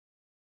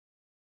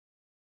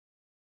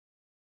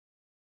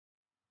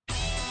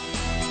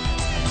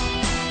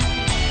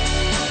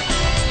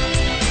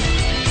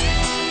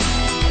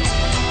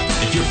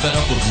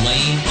with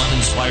lame,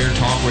 uninspired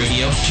talk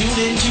radio? Tune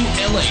in to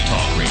LA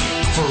Talk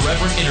Radio for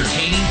irreverent,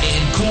 entertaining,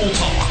 and cool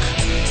talk.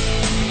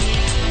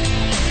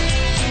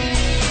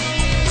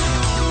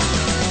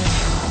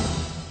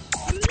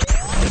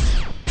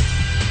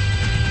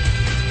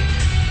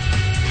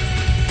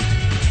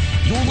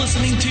 You're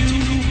listening to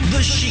the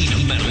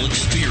Sheena Metal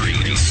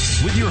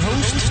Experience with your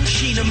host,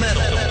 Sheena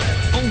Metal,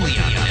 only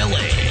on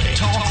LA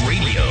Talk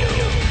Radio.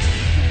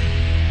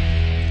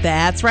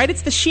 That's right.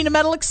 It's the Sheena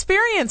Metal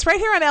Experience right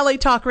here on LA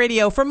Talk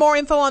Radio. For more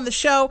info on the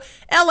show,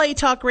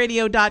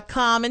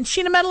 latalkradio.com and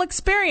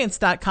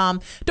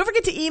SheenaMetalExperience.com. Don't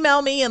forget to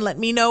email me and let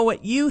me know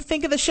what you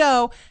think of the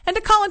show. And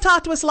to call and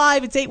talk to us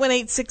live, it's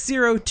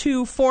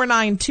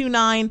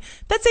 818-602-4929.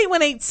 That's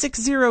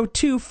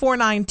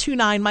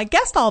 818-602-4929. My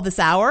guest all this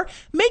hour,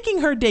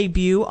 making her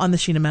debut on the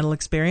Sheena Metal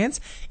Experience,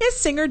 is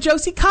singer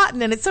Josie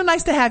Cotton. And it's so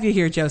nice to have you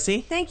here,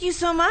 Josie. Thank you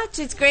so much.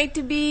 It's great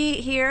to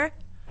be here.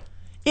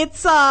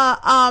 It's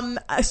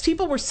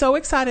people were so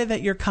excited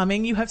that you're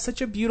coming. You have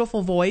such a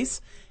beautiful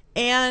voice,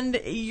 and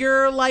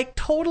you're like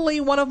totally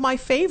one of my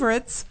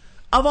favorites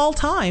of all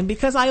time,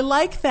 because I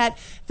like that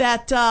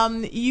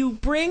you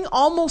bring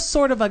almost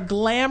sort of a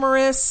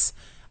glamorous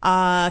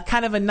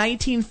kind of a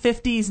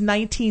 1950s,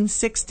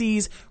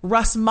 1960s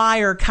Russ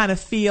Meyer kind of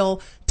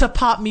feel to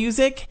pop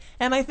music,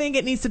 and I think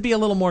it needs to be a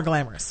little more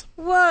glamorous.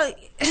 Well,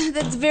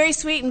 that's very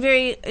sweet and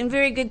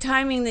very good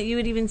timing that you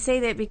would even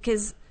say that,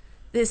 because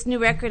this new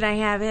record I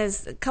have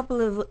has a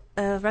couple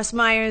of Russ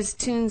Meyer's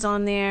tunes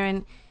on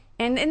there,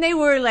 and they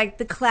were like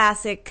the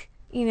classic,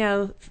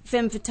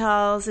 femme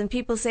fatales. And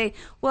people say,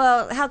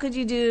 well, how could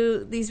you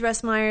do these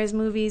Russ Meyer's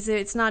movies?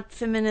 It's not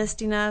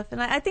feminist enough.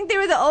 And I think they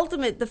were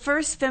the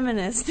first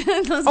feminist.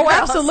 Those girls.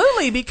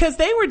 Absolutely, because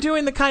they were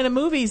doing the kind of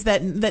movies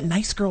that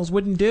nice girls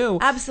wouldn't do.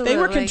 Absolutely. They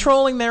were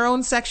controlling their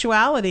own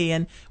sexuality.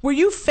 And were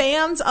you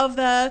fans of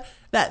that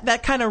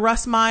kind of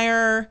Russ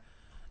Meyer?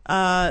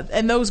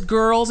 And those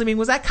girls, I mean,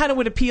 was that kind of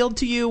what appealed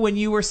to you when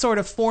you were sort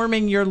of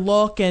forming your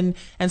look and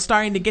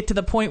starting to get to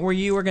the point where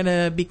you were going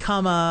to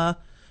become a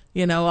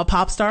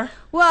pop star?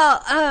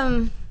 Well,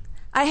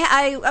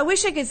 I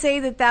wish I could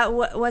say that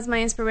was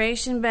my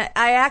inspiration, but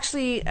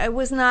I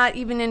was not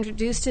even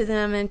introduced to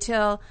them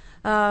until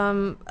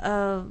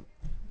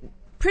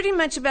pretty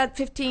much about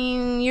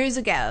 15 years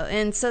ago,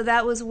 and so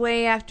that was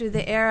way after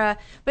the era.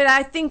 But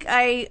I think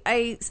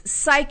I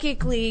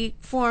psychically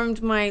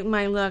formed my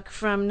look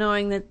from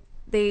knowing that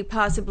they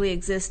possibly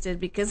existed,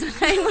 because when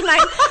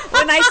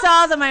I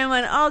saw them, I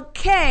went,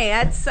 okay,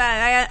 that's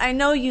I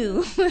know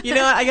you.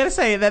 I got to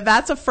say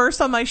that's a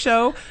first on my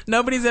show.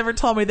 Nobody's ever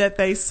told me that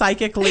they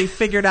psychically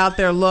figured out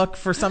their look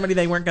for somebody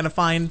they weren't going to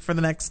find for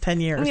the next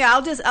 10 years.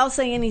 Yeah, I'll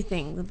say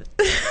anything.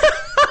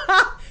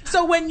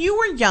 So when you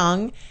were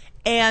young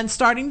and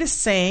starting to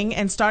sing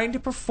and starting to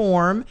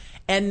perform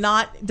and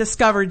not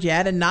discovered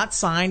yet and not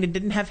signed and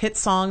didn't have hit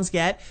songs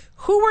yet,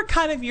 who were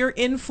kind of your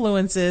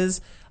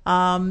influences?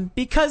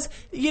 Because,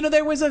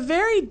 there was a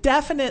very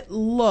definite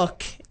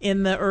look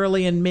in the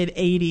early and mid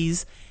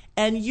 80s,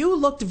 and you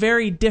looked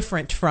very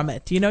different from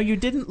it. You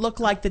didn't look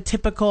like the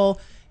typical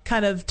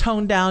kind of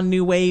toned down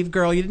new wave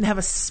girl. You didn't have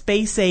a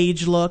space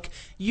age look.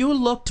 You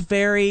looked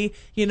very,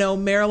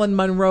 Marilyn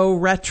Monroe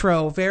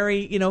retro,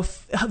 very,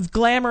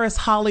 glamorous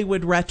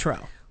Hollywood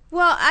retro.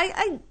 Well,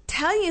 I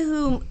tell you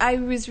who I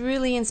was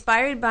really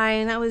inspired by,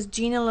 and that was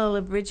Gina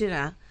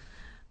Lollobrigida.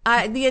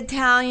 The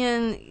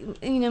Italian,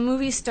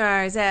 movie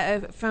stars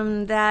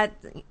from that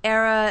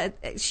era.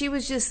 She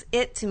was just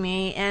it to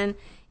me, and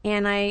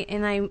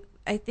I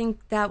think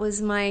that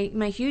was my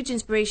huge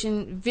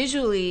inspiration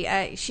visually.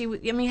 How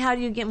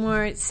do you get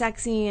more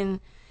sexy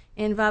and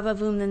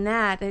va-va-voom than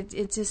that?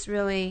 It just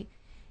really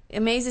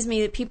amazes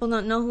me that people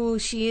don't know who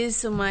she is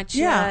so much.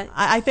 Yeah,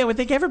 I would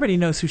think everybody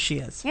knows who she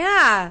is.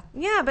 Yeah,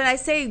 but I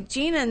say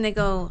Gina, and they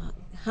go,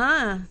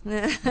 huh?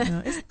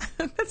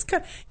 That's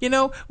good.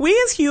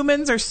 We as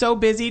humans are so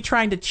busy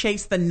trying to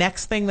chase the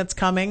next thing that's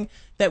coming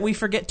that we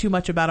forget too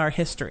much about our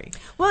history.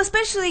 Well,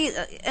 especially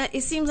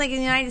it seems like in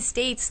the United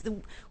States,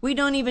 we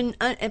don't even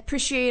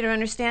appreciate or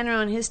understand our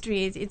own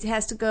history. It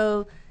has to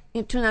go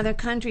to another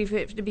country for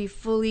it to be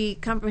fully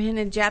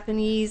comprehended.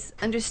 Japanese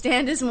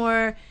understand us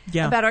more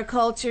about our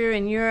culture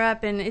in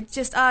Europe, and it's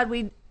just odd.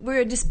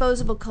 We're a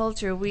disposable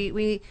culture.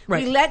 We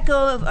let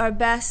go of our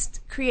best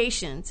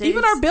creations.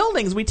 Even our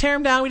buildings, we tear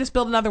them down, we just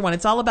build another one.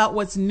 It's all about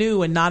what's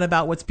new and not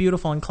about what's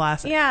beautiful and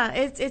classic. Yeah,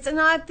 it's an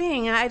odd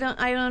thing. I don't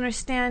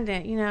understand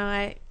it.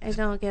 I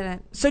don't get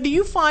it. So do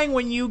you find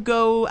when you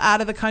go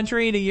out of the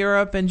country to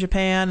Europe and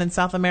Japan and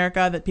South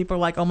America that people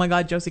are like, oh my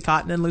God, Josie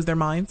Cotton, and lose their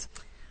minds?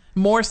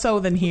 More so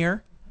than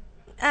here?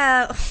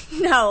 No.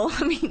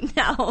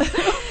 No.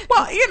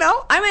 Well,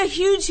 I'm a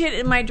huge hit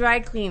in my dry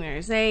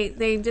cleaners.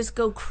 They just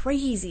go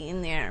crazy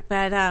in there.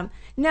 But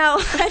no,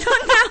 I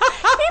don't know.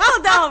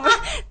 People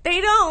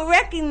don't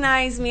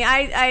recognize me.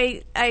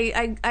 I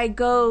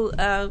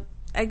go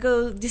I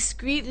go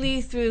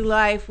discreetly through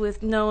life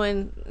with no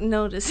one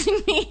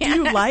noticing me. Do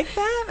you like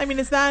that? I mean,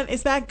 is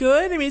that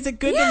good? I mean, is it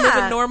good to live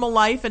a normal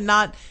life and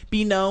not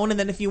be known? And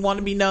then if you want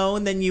to be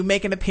known, then you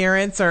make an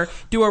appearance or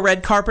do a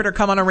red carpet or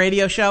come on a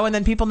radio show, and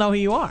then people know who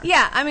you are.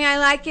 Yeah, I mean, I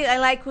like it. I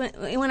like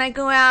when I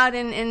go out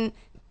and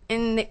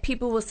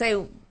people will say,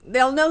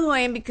 they'll know who I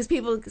am because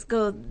people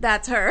go,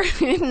 that's her,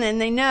 and then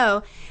they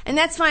know. And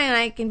that's fine,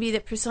 I can be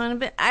that persona,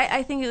 but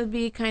I think it would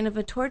be kind of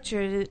a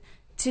torture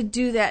to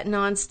do that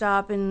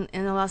nonstop and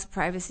a loss of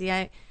privacy.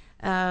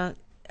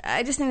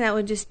 I just think that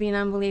would just be an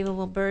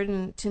unbelievable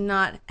burden to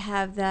not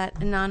have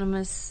that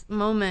anonymous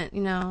moment,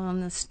 on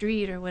the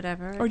street or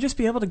whatever. Or just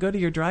be able to go to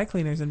your dry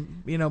cleaners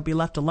and, be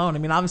left alone. I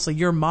mean, obviously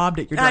you're mobbed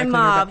at your dry cleaner.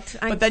 I'm mobbed.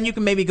 But then you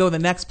can maybe go to the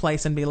next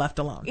place and be left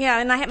alone. Yeah,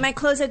 and my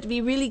clothes have to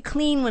be really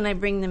clean when I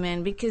bring them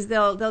in because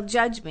they'll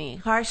judge me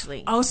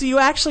harshly. Oh, so you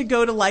actually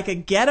go to like a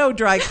ghetto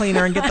dry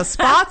cleaner and get the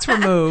spots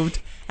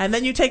removed, and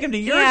then you take them to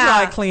your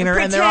dry cleaner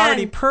and they're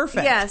already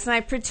perfect. Yes, and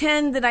I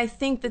pretend that I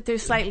think that they're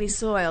slightly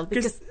soiled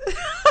because...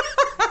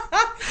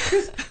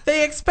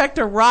 They expect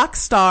a rock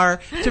star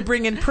to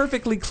bring in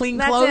perfectly clean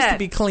clothes to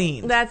be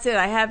cleaned. That's it.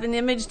 I have an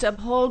image to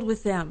uphold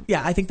with them.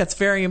 Yeah, I think that's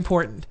very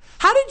important.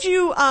 How did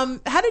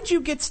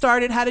you get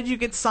started? How did you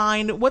get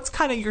signed? What's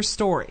kind of your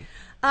story?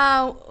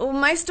 Well,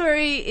 my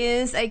story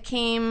is I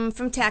came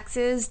from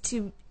Texas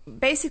to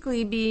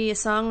basically be a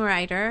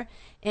songwriter,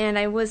 and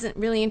I wasn't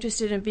really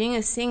interested in being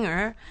a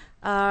singer.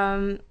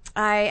 I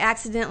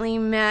accidentally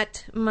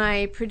met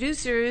my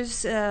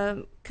producers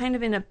kind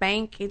of in a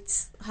bank.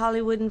 It's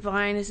Hollywood and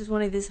Vine. This is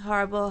one of these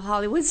horrible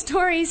Hollywood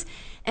stories.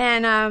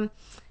 And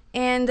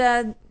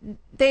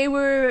they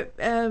were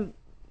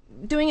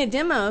doing a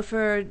demo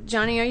for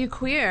Johnny, Are You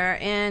Queer?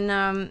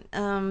 And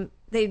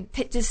they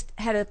just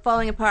had a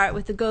falling apart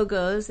with the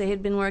Go-Go's they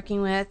had been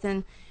working with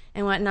and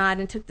whatnot,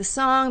 and took the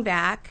song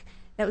back.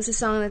 That was a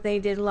song that they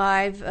did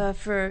live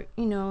for,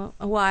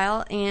 a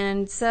while.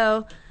 And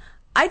so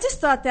I just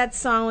thought that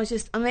song was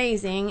just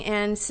amazing,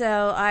 and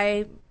so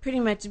I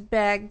pretty much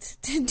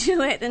begged to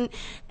do it,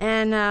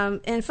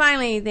 and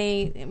finally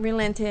they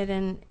relented,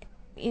 and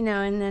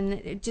and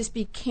then it just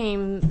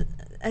became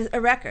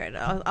a record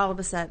all of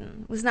a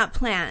sudden. It was not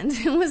planned.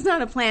 It was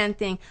not a planned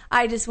thing.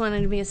 I just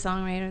wanted to be a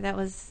songwriter. That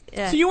was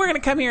it. So you were going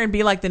to come here and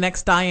be like the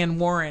next Diane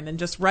Warren and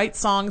just write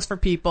songs for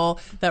people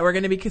that were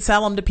going to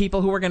sell them to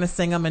people who were going to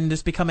sing them and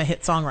just become a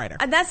hit songwriter.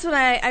 That's what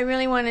I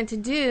really wanted to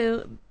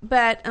do,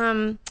 but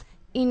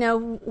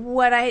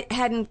what I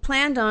hadn't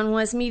planned on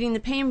was meeting the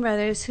Payne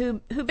brothers,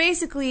 who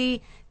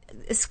basically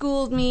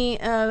schooled me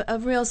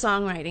of real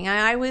songwriting.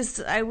 I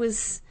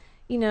was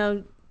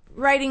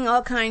writing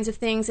all kinds of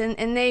things,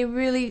 and they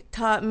really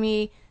taught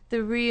me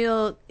the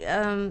real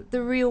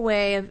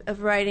way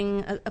of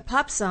writing a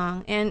pop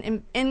song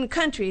and in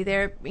country.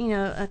 They're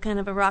a kind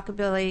of a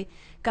rockabilly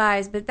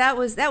guys, but that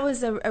was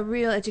a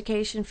real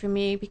education for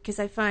me because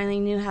I finally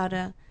knew how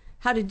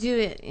to do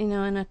it in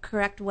a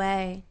correct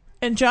way.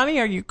 And Johnny,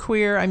 Are You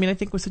Queer? I mean, I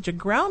think was such a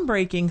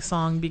groundbreaking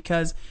song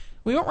because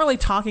we weren't really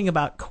talking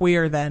about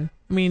queer then.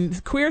 I mean,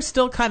 queer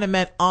still kind of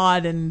meant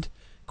odd and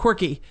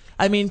quirky.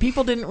 I mean,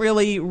 people didn't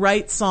really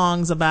write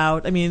songs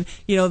about,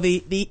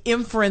 the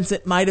inference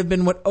it might have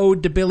been what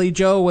Ode to Billy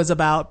Joe was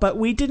about, but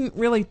we didn't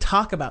really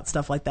talk about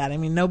stuff like that. I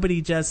mean,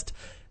 nobody just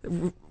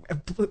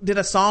did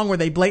a song where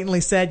they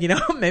blatantly said,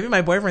 maybe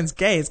my boyfriend's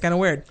gay. It's kind of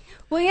weird.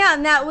 Well, yeah,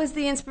 and that was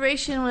the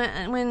inspiration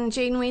when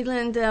Jane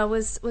Wiedland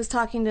was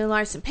talking to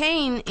Larson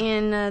Payne,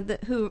 and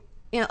who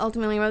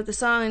ultimately wrote the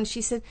song, and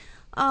she said,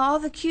 all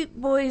the cute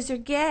boys are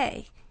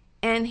gay.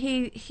 And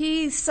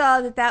he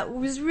saw that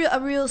was a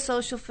real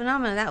social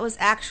phenomenon. That was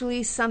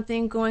actually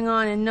something going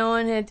on, and no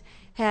one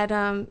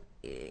had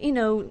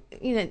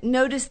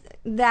noticed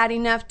that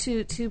enough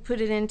to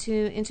put it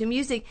into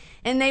music.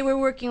 And they were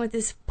working with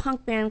this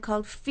punk band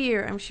called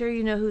Fear. I'm sure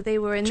you know who they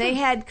were, and they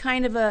had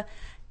kind of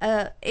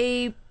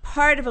a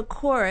part of a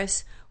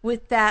chorus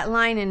with that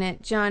line in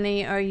it,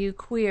 Johnny, are you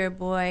queer,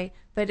 boy?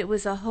 But it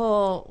was a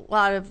whole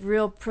lot of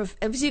real,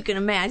 as you can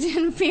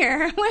imagine,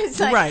 fear. It was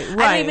like, right. I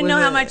don't even know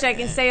how much I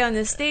can say on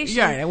this station.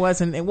 Yeah, it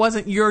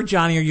wasn't your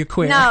Johnny, are you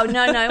queer? No,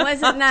 it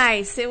wasn't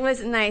nice. It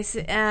wasn't nice.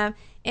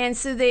 And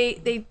so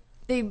they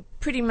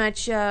pretty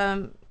much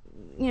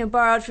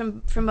borrowed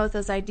from both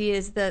those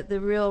ideas, the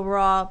real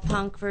raw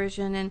punk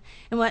version and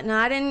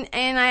whatnot. And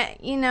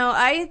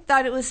I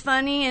thought it was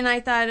funny, and I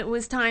thought it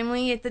was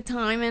timely at the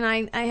time, and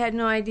I had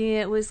no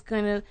idea it was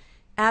going to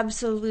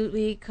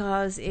absolutely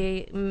cause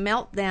a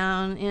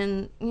meltdown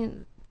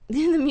in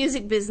the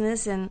music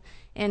business and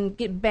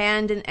get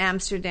banned in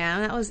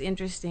Amsterdam. That was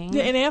interesting.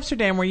 Yeah, in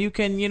Amsterdam, where you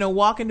can,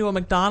 walk into a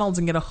McDonald's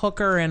and get a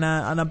hooker and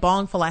a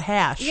bong full of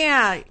hash.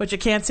 Yeah. But you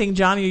can't sing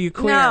Johnny, Are You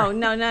Queer?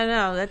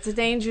 No. That's a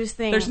dangerous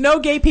thing. There's no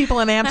gay people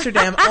in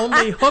Amsterdam,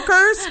 only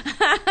hookers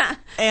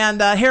and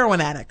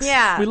heroin addicts.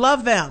 Yeah. We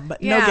love them,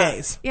 but no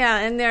gays. Yeah,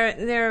 and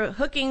they're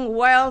hooking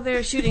while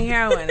they're shooting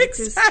heroin.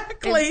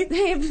 Exactly.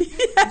 They've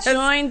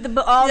joined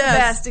all the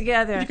best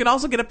together. You can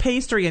also get a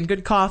pastry and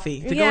good coffee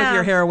to go with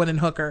your heroin and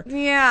hooker.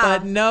 Yeah.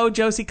 But no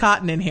Josie Cotton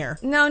Cotton in here.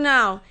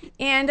 No.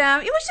 And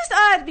it was just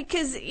odd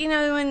because,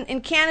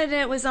 in Canada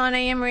it was on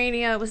AM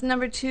radio. It was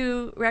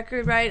 #2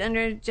 record right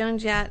under Joan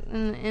Jett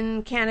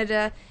in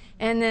Canada.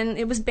 And then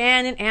it was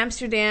banned in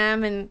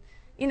Amsterdam. And,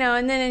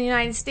 and then in the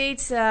United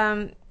States,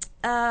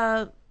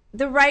 the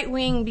right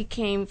wing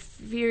became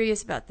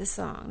furious about this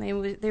song.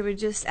 They were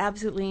just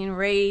absolutely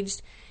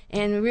enraged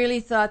and really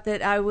thought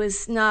that I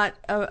was not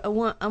a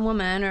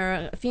woman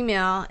or a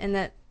female, and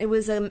that it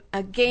was a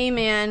gay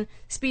man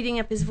speeding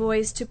up his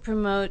voice to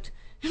promote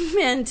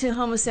men to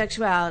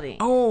homosexuality.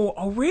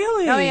 Oh,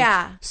 really? Oh,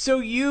 yeah. So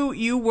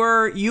you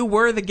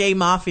were the gay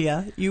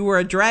mafia. You were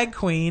a drag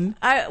queen,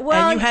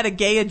 and you had a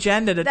gay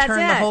agenda to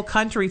turn the whole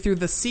country through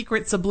the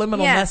secret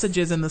subliminal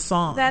messages in the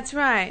song. That's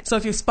right. So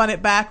if you spun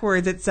it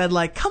backwards, it said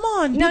like, "Come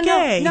on, be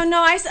gay."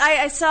 No.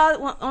 I saw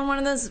on one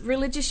of those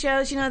religious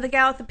shows. The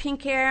gal with the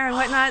pink hair and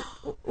whatnot.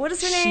 What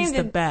is her name? She's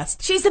the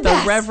best. She's the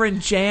best. The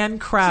Reverend Jan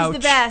Crouch.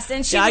 She's the best.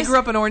 And I grew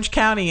up in Orange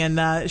County,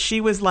 and she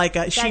was like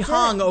she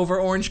hung over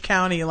Orange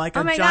County like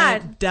a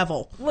giant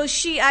devil. Well,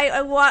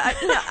 I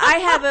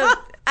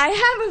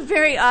have a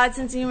very odd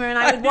sense of humor, and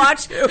I would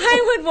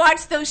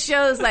watch those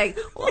shows like,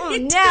 oh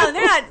no,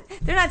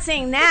 they're not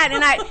saying that,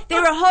 and they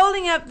were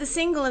holding up the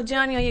single of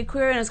Johnny Are You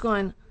Queer, and I was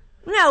going,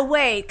 no,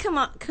 wait, come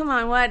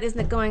on, what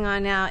isn't going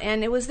on now?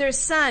 And it was their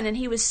son, and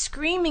he was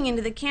screaming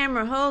into the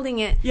camera, holding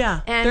it. Yeah,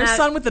 and their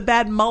son with the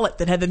bad mullet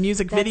that had the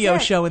music video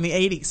show in the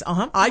 80s.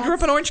 I grew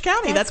up in Orange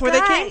County. That's where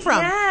they came from.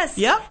 Yes.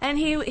 Yep. And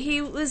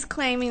he was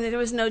claiming that there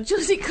was no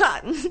Josie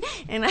Cotton,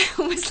 and I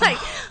was like,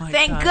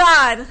 thank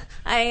God.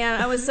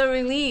 I was so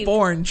relieved.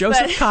 Born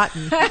Joseph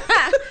Cotton.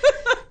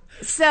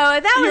 So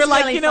that was You're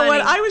like, really you know funny.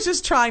 what? I was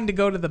just trying to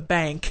go to the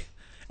bank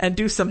and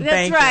do some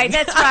banking.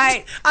 That's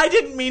right. I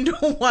didn't mean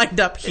to wind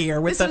up here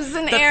with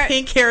the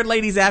pink-haired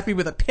ladies after me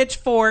with a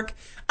pitchfork.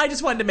 I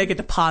just wanted to make a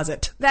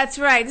deposit. That's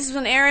right. This is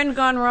an errand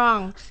gone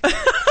wrong. But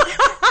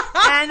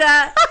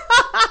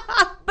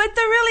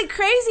the really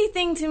crazy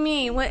thing to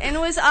me, and it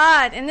was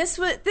odd, and this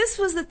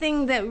was the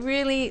thing that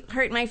really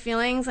hurt my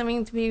feelings. I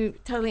mean, to be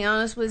totally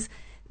honest, was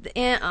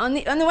on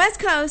the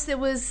West Coast, it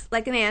was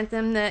like an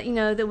anthem that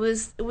it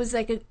was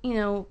like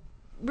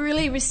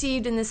really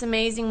received in this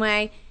amazing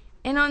way.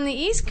 And on the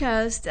East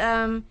Coast,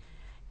 there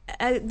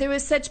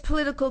was such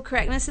political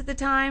correctness at the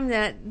time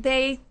that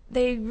they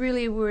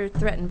really were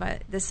threatened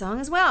by this song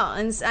as well.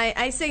 And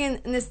I say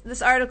in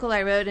this article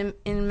I wrote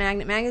in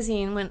Magnet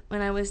Magazine when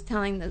I was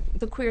telling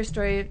the queer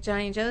story of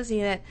Johnny and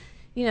Josie that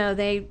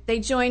they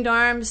joined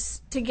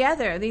arms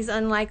together, these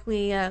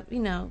unlikely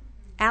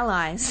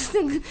allies,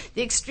 the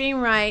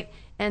extreme right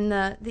and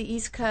the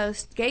East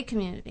Coast gay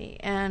community,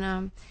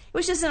 and it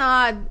was just an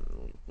odd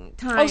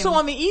time. Oh, so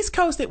on the East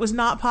Coast, it was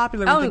not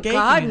popular with the gay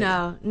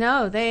community.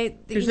 No,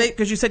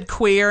 because you said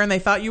queer and they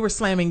thought you were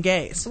slamming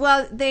gays.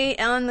 Well, they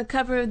on the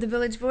cover of the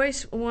Village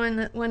Voice when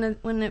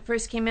it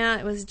first came out,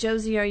 it was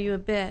 "Josie, Are You a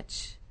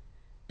Bitch,"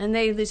 and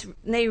they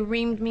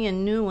reamed me a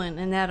new one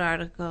in that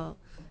article.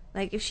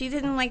 Like if she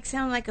didn't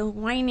sound like a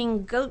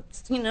whining goat,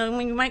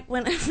 when you might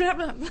want to.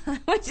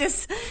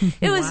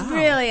 It was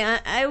really.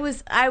 I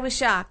was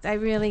shocked. I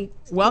really.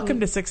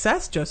 Welcome to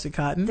success, Josie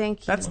Cotton.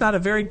 Thank you. That's not a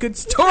very good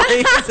story,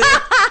 is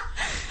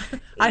it?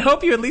 I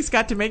hope you at least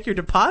got to make your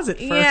deposit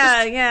first.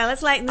 Yeah.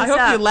 Let's lighten this up.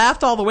 I hope you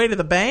laughed all the way to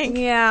the bank.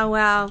 Yeah,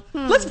 well.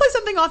 Let's play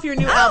something off your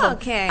new album.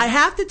 Okay. I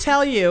have to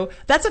tell you,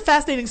 that's a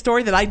fascinating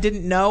story that I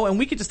didn't know, and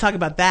we could just talk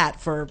about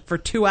that for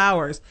 2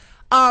 hours.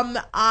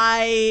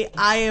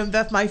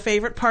 That's my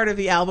favorite part of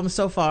the album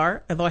so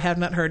far, although I have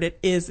not heard it,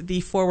 is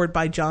the foreword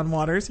by John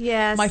Waters.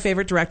 Yes. My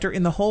favorite director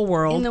in the whole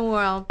world. In the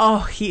world.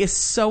 Oh, he is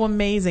so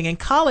amazing. In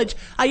college,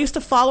 I used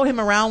to follow him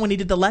around when he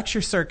did the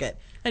lecture circuit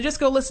and just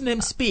go listen to him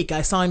speak.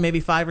 I saw him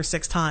maybe 5 or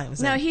 6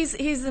 times. No, he's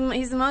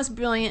the most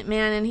brilliant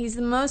man, and he's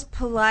the most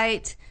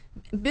polite,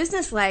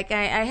 businesslike.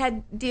 I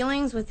had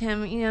dealings with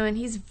him, and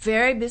he's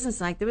very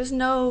businesslike. There was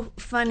no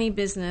funny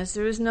business.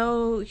 There was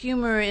no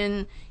humor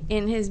in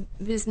his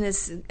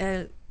business.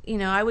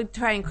 I would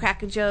try and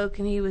crack a joke,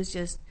 and he was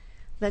just,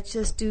 let's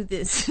just do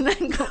this. And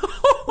I'd go,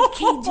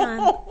 okay,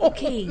 John,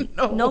 okay,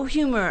 no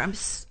humor.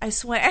 I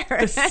swear.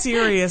 The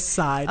serious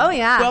side. Oh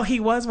yeah. Well, he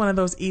was one of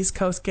those East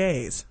Coast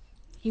gays.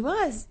 He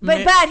was, but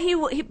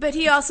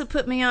he also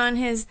put me on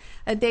his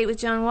A Date with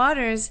John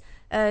Waters.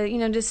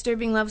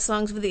 Disturbing love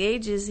songs for the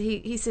ages.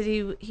 He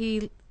said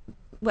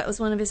what was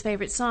one of his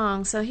favorite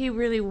songs. So he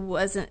really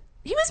wasn't.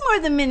 He was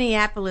more the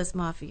Minneapolis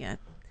Mafia.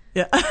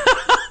 Yeah,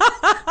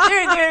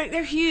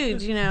 they're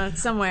huge,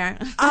 somewhere.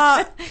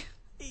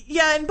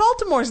 Yeah, and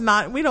Baltimore's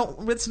not.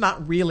 It's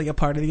not really a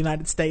part of the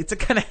United States. It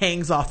kind of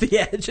hangs off the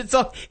edge.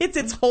 It's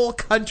its whole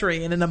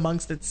country in and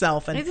amongst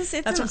itself. And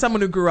that's from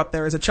someone who grew up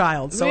there as a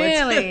child. So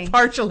really? It's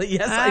partially,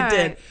 yes, I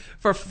did.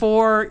 For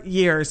 4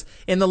 years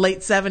in the late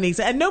 70s.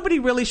 And nobody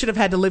really should have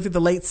had to live through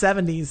the late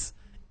 70s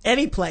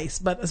any place,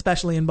 but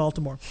especially in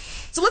Baltimore.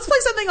 So let's play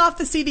something off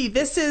the CD.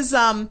 This is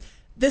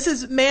This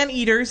is Man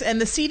Eaters, and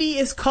the CD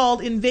is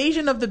called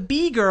Invasion of the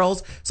Bee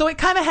Girls. So it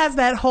kind of has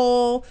that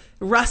whole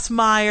Russ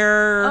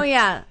Meyer. Oh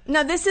yeah,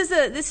 no, this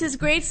is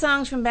great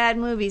songs from bad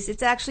movies.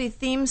 It's actually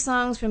theme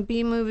songs from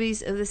B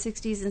movies of the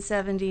 60s and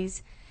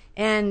 70s,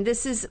 and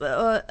this is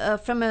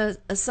from a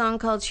song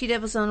called She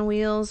Devils on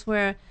Wheels,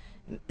 where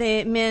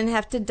the men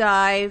have to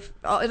dive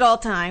at all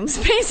times.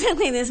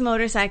 Basically, this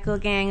motorcycle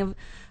gang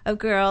of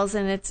girls,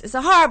 and it's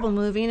a horrible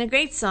movie and a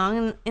great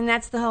song, and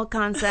that's the whole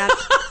concept.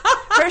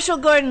 Herschel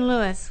Gordon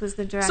Lewis was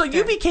the director. So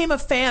you became a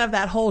fan of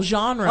that whole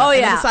genre. Oh,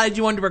 yeah. And decided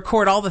you wanted to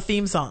record all the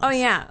theme songs. Oh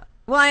yeah.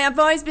 Well, I've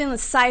always been with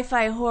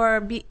sci-fi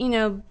horror,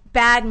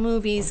 bad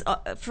movies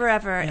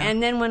forever. Yeah.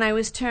 And then when I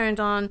was turned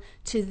on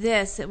to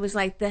this, it was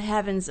like the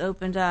heavens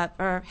opened up,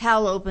 or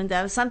hell opened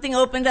up, something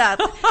opened up,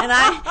 and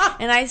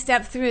I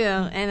stepped through,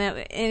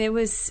 I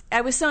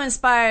was so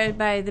inspired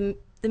by the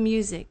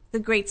music, the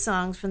great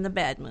songs from the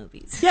bad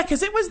movies. Yeah,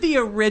 because it was the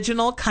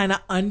original kind of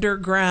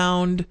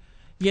underground,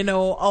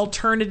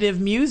 alternative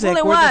music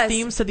Well, were the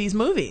themes to these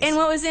movies. And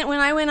what was it when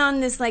I went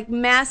on this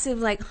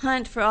massive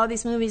hunt for all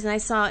these movies, and I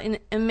saw an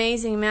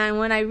amazing amount, and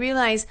what I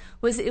realized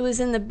was it was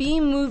in the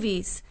B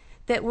movies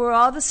that where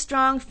all the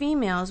strong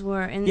females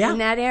were in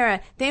that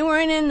era. They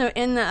weren't in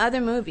the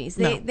other movies.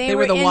 They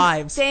were the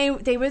wives. They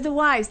were the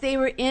wives. They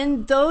were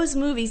in those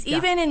movies. Yeah.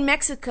 Even in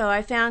Mexico,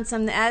 I found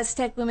the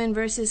Aztec women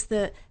versus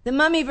the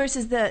mummy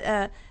versus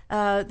the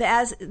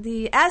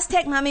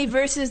Aztec mummy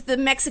versus the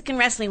Mexican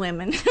wrestling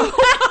women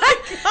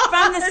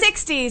from the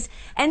 60s.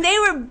 And they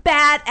were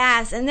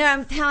badass. And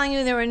I'm telling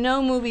you, there were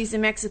no movies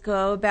in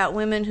Mexico about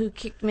women who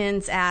kicked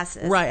men's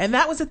asses. Right. And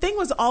that was the thing,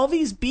 was all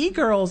these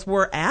B-girls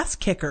were ass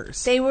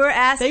kickers. They were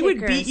ass kickers. They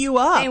would beat you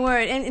up. They were.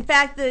 And in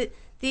fact,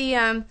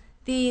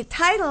 the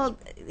title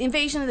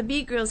Invasion of the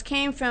Bee Girls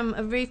came from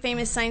a very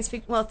famous science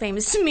fiction, well,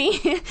 famous to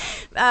me,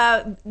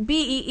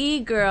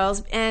 BEE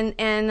girls, but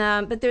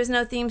there was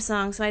no theme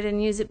song, so I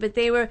didn't use it. But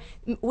they were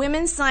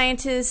women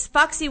scientists,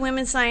 foxy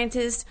women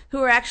scientists who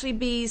were actually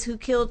bees who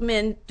killed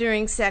men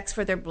during sex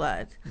for their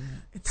blood.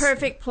 It's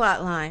perfect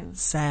plot line.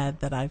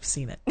 Sad that I've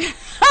seen it.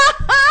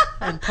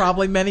 And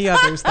probably many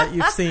others that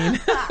you've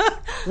seen.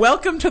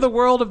 Welcome to the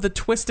world of the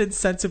twisted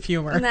sense of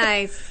humor.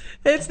 Nice.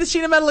 It's the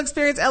Sheena Metal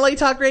Experience, LA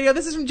Talk Radio.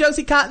 This is from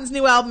Josie Cotton's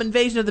new album,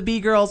 Invasion of the Bee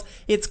Girls.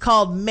 It's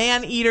called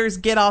Man Eaters,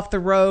 Get Off the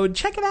Road.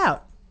 Check it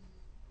out.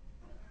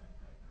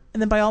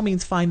 And then by all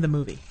means, find the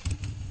movie.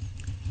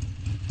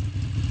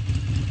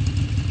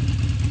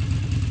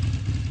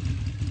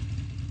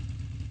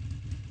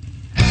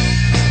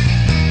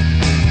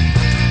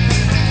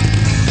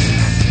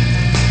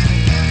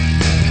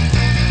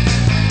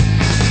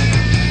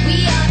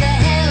 We are the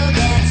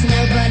Hellcats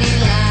nobody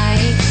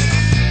likes.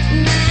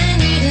 Man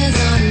eaters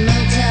on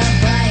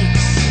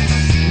motorbikes.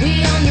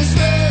 We on this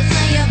road, so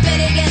you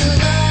better get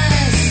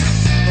lost.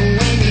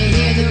 When you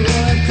hear the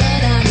roar,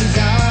 cut on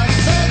dogs.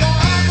 Fuck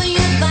off, and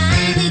you'll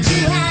find that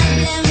you have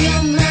them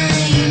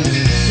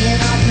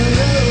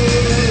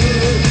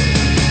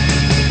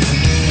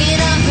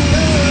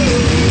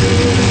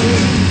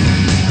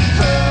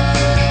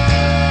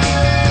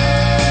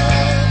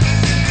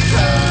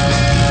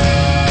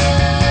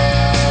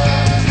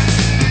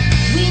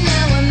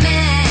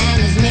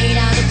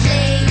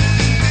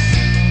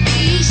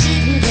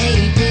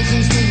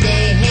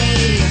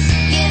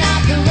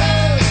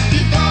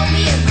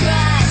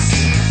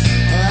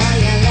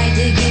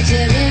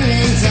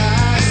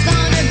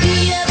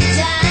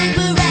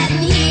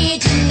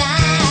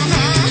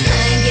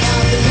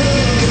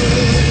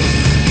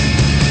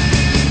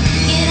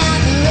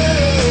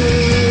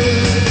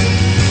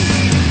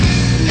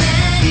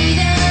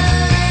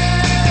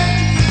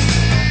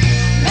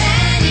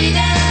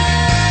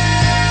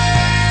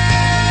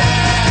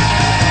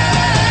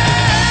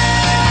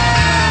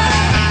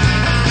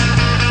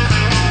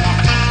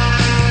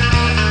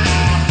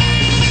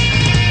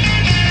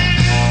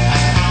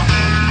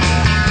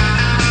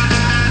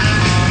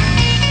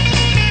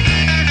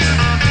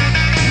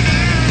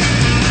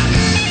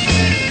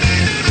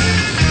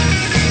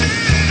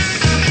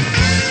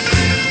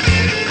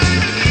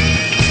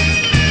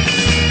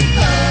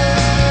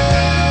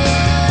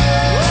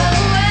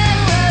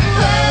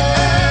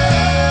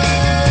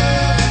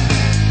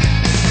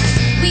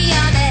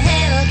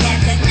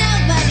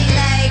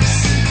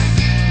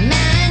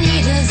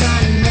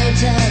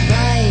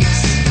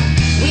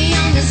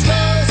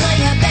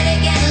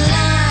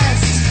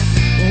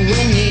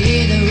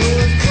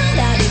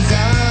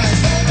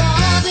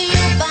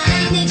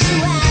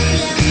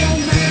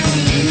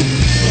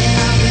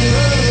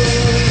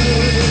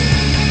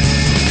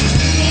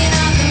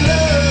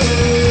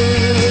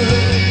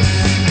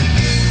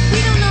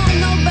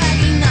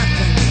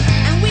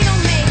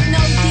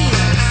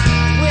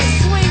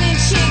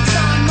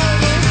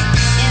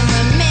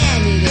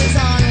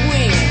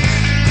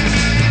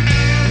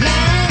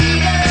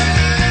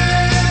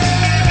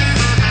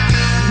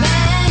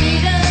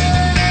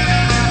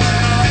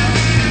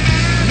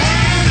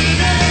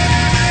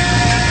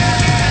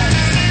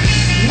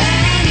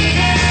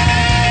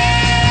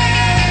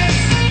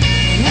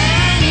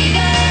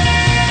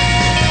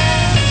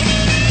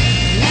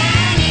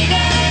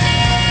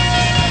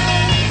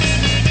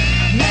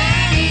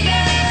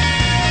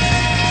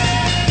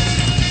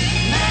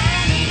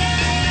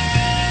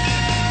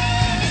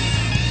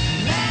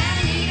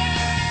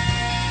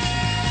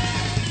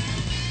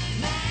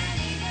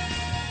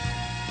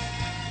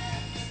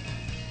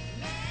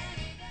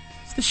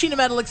Sheena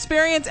Metal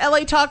Experience, LA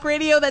Talk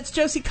Radio. That's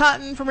Josie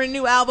Cotton from her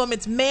new album.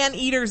 It's Man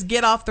Eaters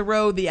Get Off the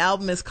Road. The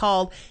album is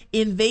called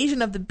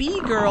Invasion of the Bee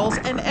Girls,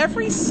 and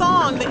every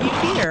song that you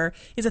hear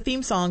is a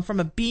theme song from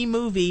a bee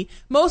movie,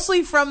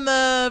 mostly from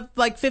the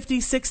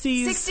 50s,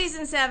 60s. 60s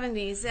and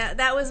 70s.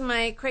 That was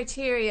my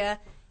criteria,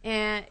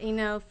 and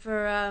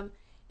and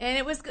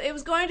it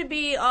was going to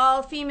be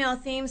all female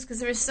themes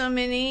because there were so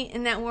many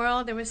in that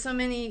world. There were so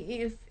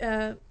many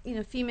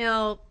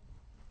female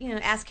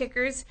ass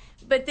kickers.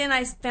 But then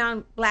I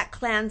found Black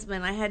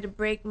Klansman. I had to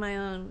break my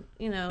own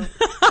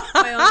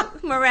my own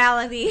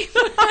morality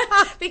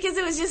because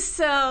it was just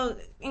so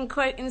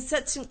in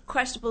such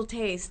questionable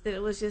taste that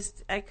it was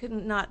just I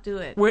couldn't not do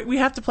it. We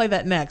have to play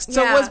that next.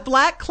 So was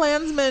Black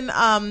Klansman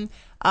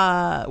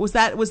was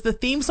the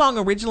theme song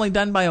originally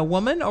done by a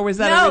woman, or was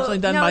that originally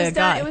done by a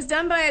guy? It was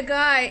done by a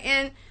guy,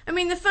 and I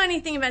mean the funny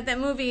thing about that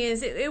movie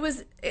is it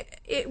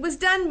was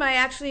done by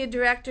actually a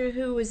director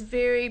who was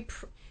very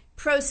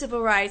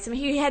pro-civil rights. I mean,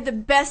 he had the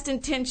best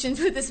intentions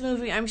with this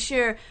movie, I'm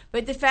sure,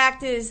 but the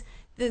fact is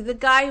the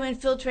guy who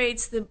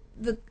infiltrates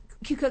the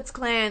Ku Klux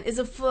Klan is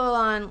a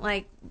full-on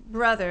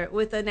brother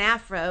with an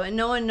afro, and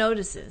no one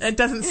notices. It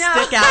doesn't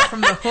stick out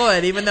from the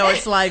hood, even though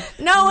it's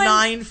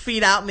 9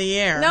 feet out in the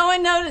air. No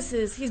one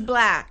notices. He's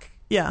black.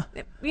 Yeah.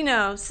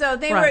 So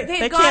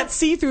they can't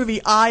see through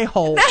the eye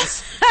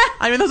holes.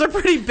 I mean, those are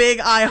pretty big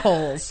eye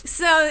holes.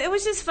 So it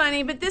was just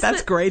funny, but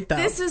that's great though.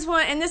 This was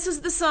one, and this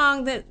was the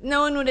song that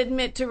no one would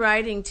admit to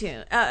writing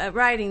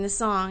the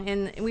song,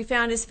 and we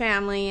found his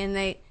family, and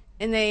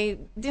they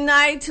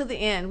denied till the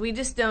end. We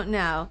just don't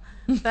know.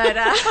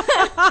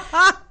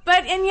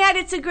 But and yet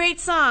it's a great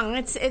song.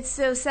 It's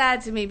so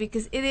sad to me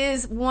because it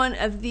is one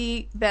of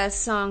the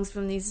best songs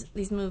from these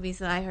movies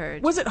that I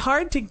heard. Was it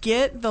hard to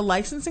get the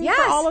licensing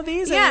for all of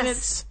these?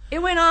 Yes. I mean,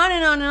 it went on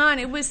and on and on.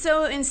 It was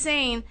so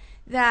insane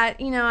that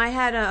I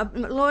had a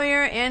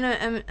lawyer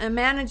and a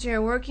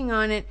manager working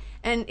on it,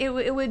 and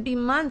it would be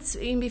months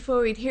even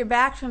before we'd hear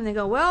back from them. They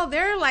go, well,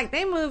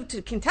 they moved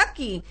to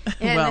Kentucky,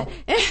 and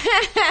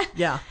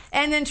yeah,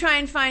 and then try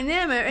and find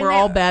them. Where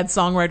all bad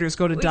songwriters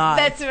go to die.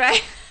 That's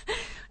right.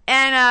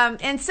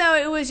 And so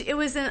it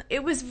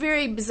was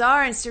very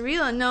bizarre and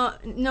surreal, and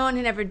no one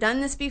had ever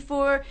done this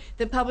before.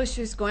 The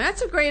publisher's going,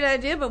 that's a great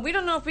idea, but we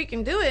don't know if we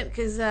can do it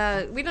because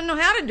we don't know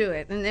how to do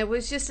it. And it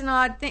was just an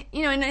odd thing,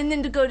 and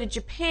then to go to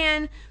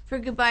Japan for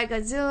Goodbye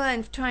Godzilla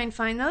and try and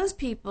find those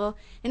people,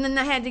 and then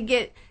I had to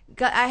get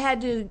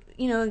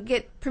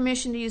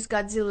permission to use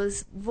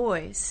Godzilla's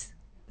voice,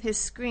 his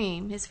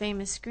scream, his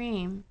famous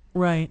scream.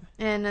 Right.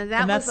 And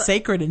that's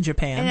sacred in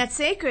Japan. And that's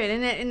sacred,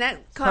 and that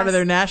costs, part of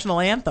their national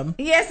anthem.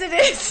 Yes, it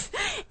is.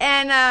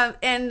 And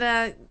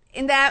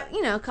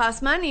that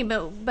costs money,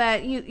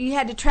 but you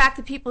had to track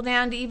the people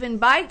down to even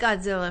buy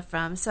Godzilla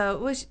from. So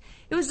it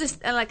was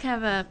just kind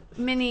of a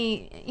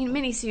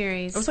mini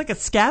series. It was like a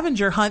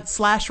scavenger hunt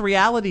 /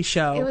 reality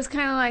show. It was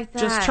kind of like that.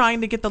 Just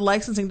trying to get the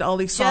licensing to all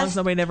these songs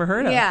nobody never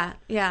heard of.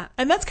 Yeah.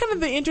 And that's kind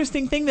of the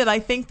interesting thing that I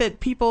think that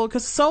people,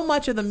 because so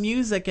much of the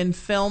music in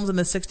films in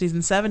the 60s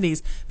and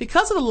 70s,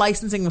 because of the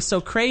licensing was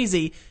so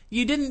crazy,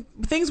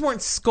 things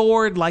weren't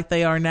scored like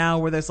they are now,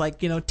 where there's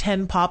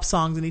 10 pop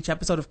songs in each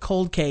episode of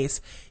Cold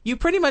Case. You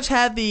pretty much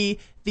had the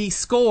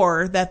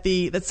score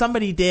that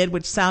somebody did,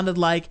 which sounded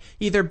like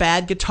either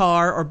bad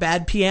guitar or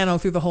bad piano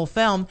through the whole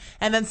film,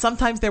 and then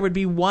sometimes there would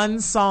be one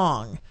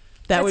song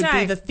that would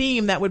be the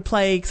theme that would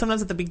play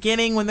sometimes at the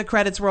beginning when the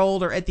credits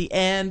rolled, or at the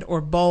end,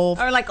 or both,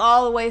 or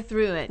all the way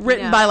through it,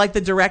 written by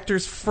the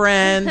director's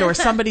friend or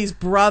somebody's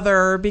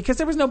brother, because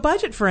there was no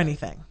budget for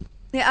anything.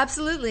 Yeah,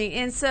 absolutely.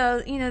 And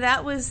so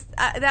that was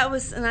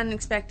an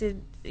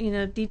unexpected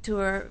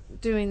detour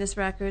doing this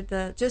record,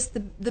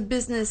 the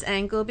business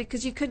angle,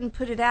 because you couldn't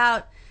put it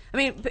out. I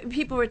mean,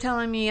 people were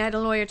telling me, I had a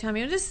lawyer tell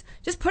me, just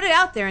put it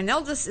out there and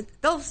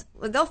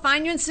they'll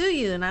find you and sue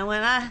you. And I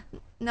went,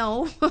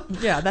 no.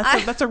 Yeah,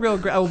 that's a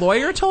real a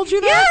lawyer told you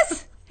that?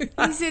 Yes.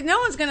 He said, no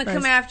one's going to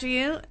come after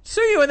you.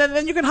 Sue you, and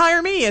then you can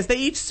hire me as they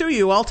each sue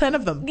you, all 10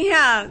 of them.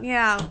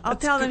 Yeah. I'll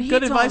tell them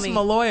good advice from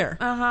a lawyer.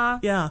 Uh-huh.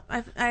 Yeah.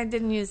 I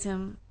didn't use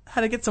him.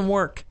 How to get some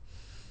work.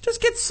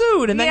 Just get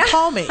sued and then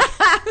call me.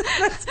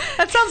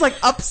 That sounds like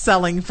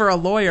upselling for a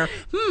lawyer.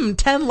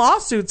 10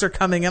 lawsuits are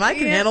coming and I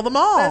can handle them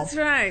all. That's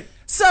right.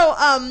 So,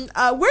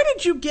 where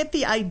did you get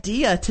the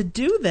idea to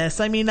do this?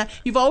 I mean,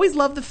 you've always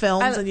loved the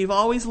films, and you've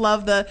always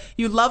loved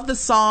you love the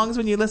songs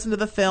when you listen to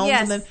the films.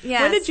 Yes, and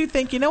then when did you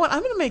think, you know what,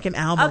 I'm going to make an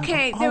album?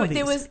 Okay,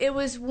 it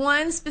was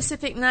one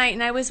specific night,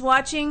 and I was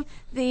watching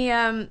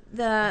the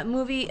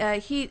movie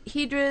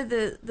Hydra,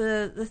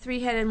 the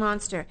three-headed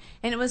monster,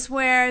 and it was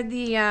where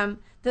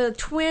the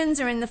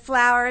twins are in the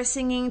flower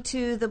singing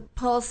to the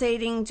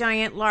pulsating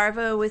giant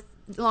larva with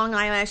long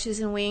eyelashes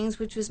and wings,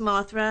 which was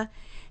Mothra,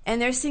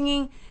 and they're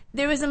singing.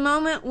 There was a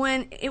moment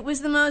when it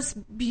was the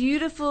most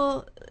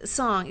beautiful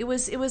song. It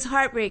was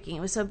heartbreaking.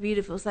 It was so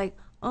beautiful. It's like,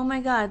 oh my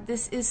God,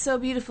 this is so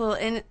beautiful.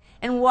 And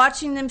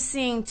watching them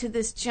sing to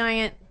this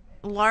giant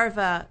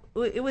larva,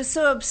 it was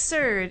so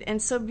absurd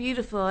and so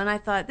beautiful. And I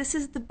thought, this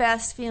is the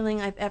best feeling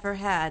I've ever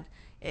had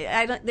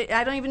I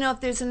don't even know if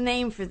there's a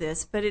name for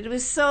this, but it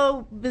was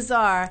so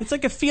bizarre. It's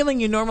like a feeling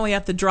you normally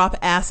have to drop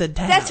acid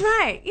to have. That's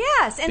right.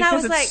 Yes, and because I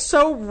was it's like,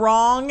 so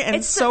wrong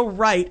and so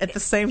right at the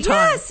same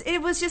time. Yes,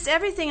 it was just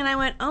everything, and I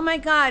went, oh my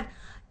God,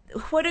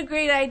 what a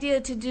great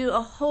idea to do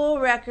a whole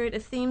record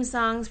of theme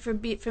songs from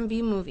B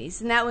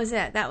movies, and that was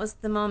it. That was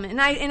the moment,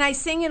 and I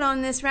sing it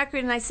on this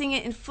record, and I sing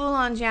it in full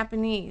on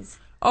Japanese.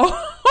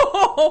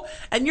 Oh,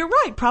 and you're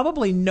right.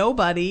 Probably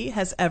nobody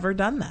has ever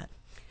done that.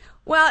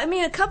 Well, I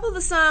mean, a couple of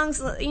the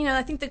songs,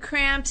 I think the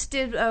Cramps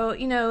did,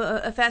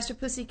 a Faster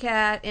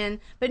Pussycat,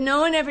 but no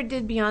one ever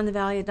did Beyond the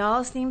Valley of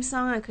Dolls theme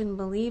song. I couldn't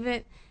believe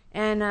it.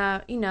 And,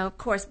 of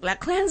course,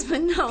 Black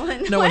Klansman, no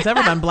one's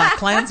ever done Black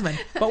Klansman,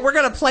 but we're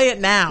going to play it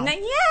now.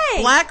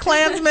 Yay! Black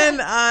Klansman,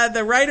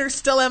 the writer's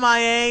still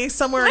MIA,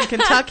 somewhere in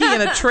Kentucky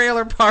in a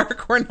trailer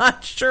park. We're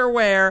not sure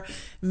where.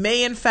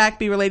 May, in fact,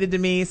 be related to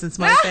me since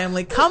my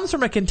family comes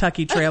from a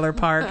Kentucky trailer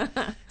park.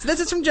 So this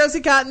is from Josie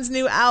Cotton's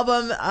new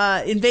album,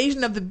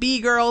 Invasion of the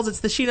Bee Girls.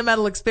 It's the Sheena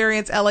Metal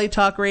Experience, LA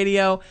Talk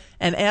Radio.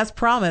 And as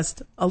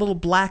promised, a little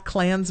Black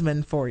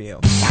Klansman for you.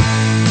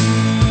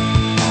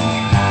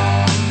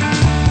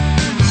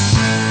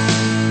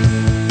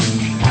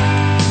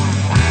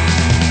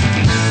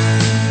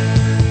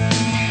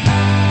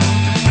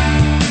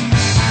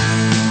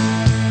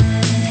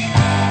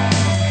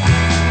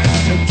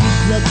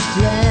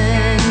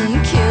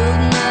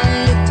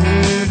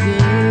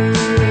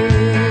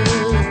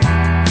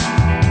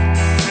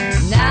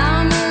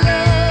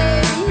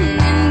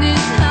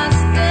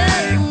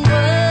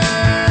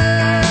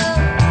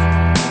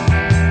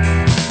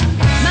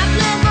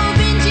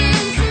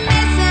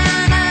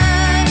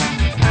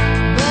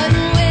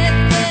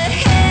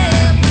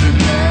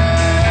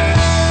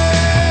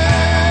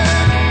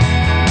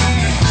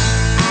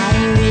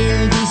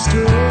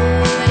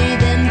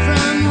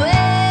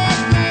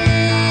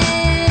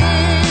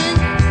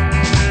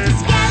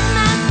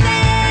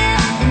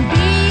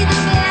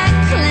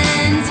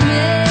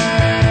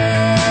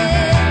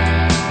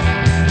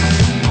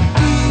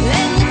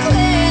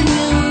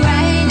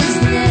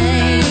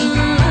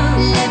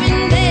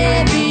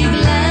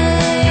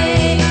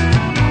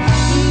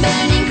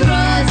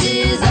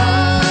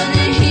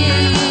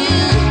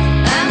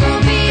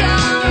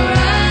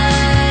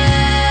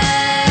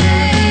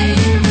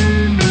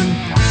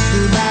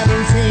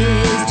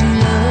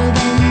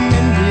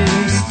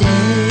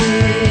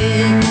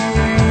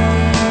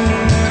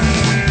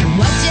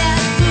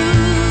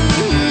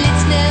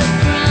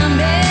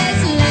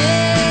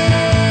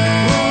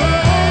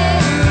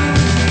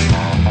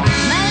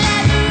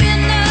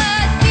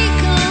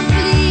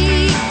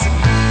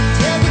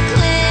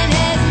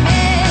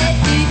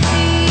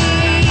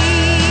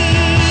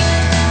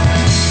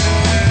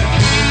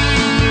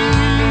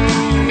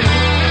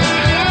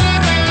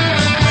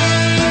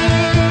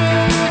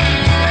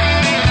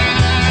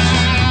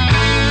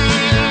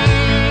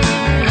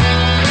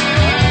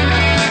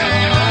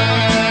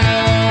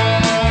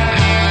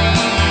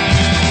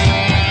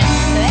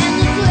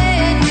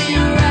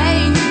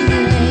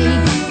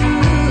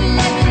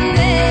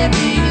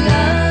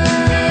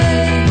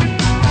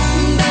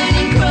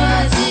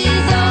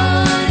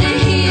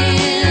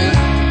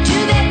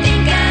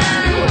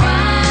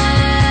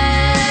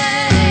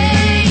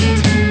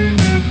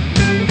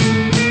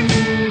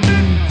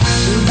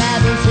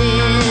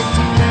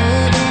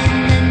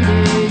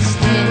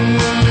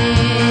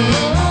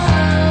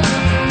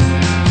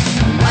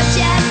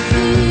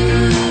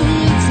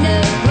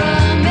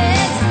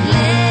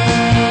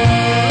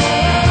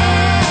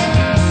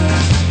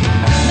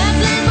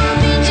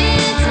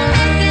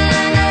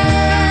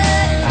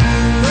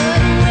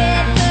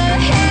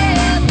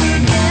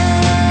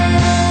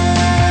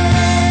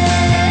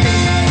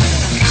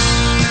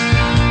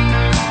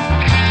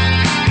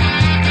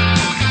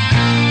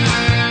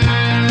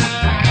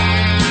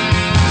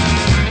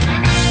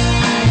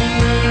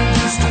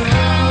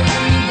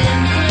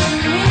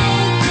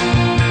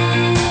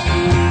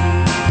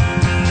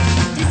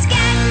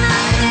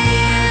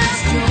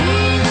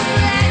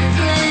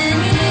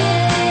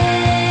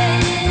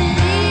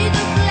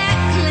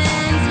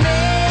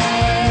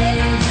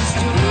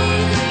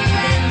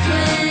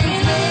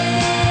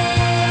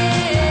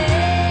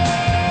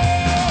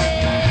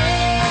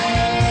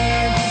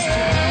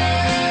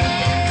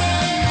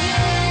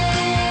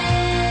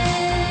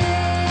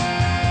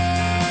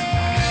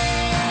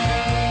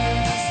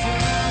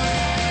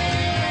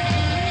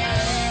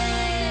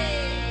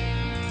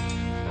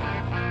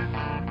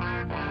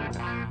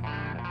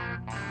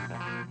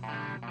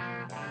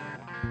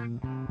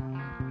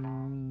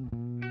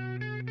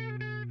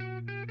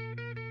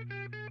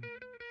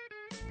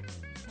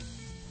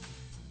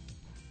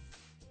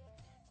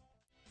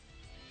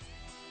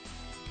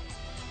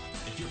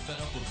 If you're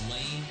fed up with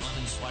lame,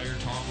 uninspired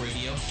talk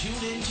radio, tune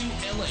in to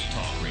LA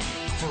Talk Radio.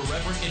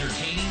 Forever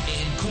entertaining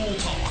and cool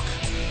talk.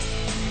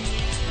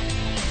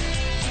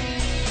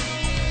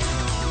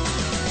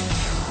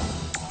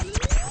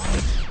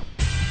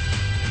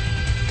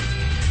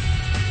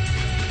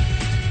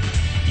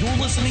 You're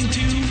listening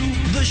to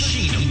the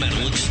Sheena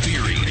Metal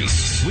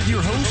Experience with your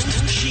host,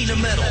 Sheena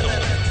Metal,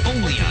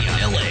 only on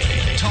LA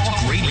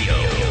Talk Radio.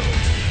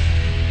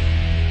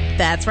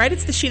 That's right.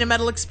 It's the Sheena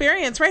Metal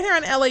Experience right here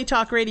on LA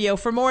Talk Radio.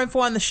 For more info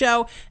on the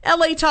show,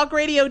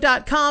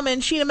 latalkradio.com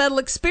and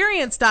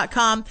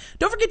SheenaMetalExperience.com.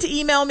 Don't forget to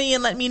email me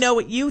and let me know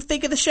what you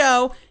think of the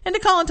show. And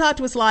to call and talk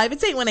to us live,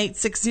 it's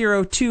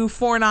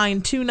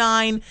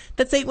 818-602-4929.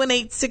 That's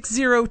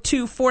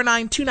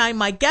 818-602-4929.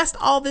 My guest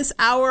all this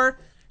hour,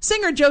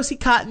 singer Josie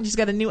Cotton. She's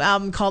got a new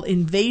album called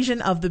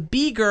Invasion of the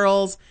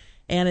B-Girls.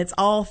 And it's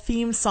all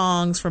theme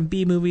songs from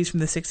B movies from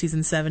the 60s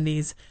and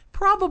 70s.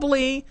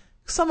 Probably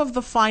some of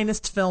the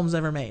finest films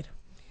ever made.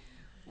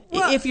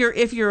 Well, if you're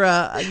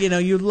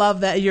you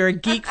love that, you're a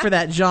geek for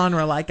that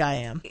genre like I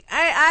am.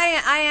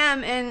 I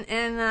am,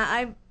 and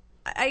I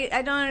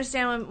don't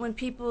understand when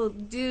people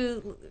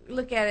do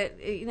look at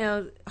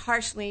it,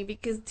 harshly,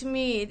 because to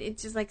me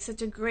it's just like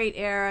such a great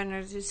era, and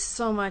there's just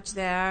so much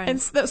there. And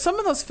some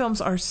of those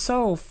films are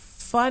so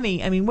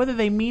funny. I mean, whether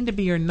they mean to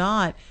be or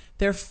not,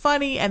 they're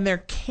funny and they're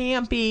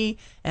campy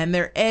and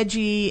they're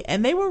edgy,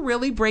 and they were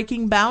really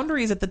breaking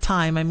boundaries at the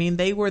time. I mean,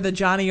 they were the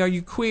Johnny Are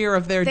You Queer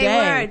of their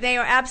day. They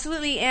were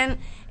absolutely. And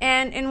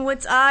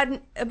what's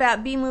odd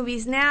about B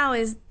movies now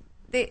is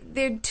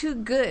they're too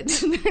good.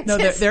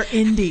 They're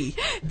indie.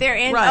 They're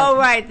in. Right. Oh,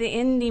 right, the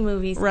indie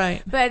movies.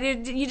 Right. But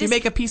you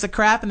make a piece of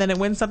crap and then it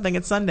wins something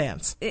at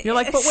Sundance. You're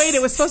like, but wait,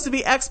 it was supposed to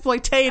be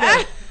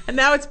exploitative, and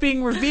now it's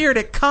being revered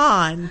at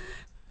Cannes.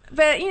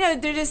 But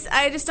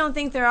I just don't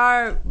think there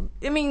are.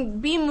 I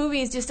mean, B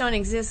movies just don't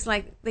exist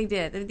like they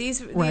did.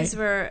 These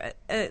were.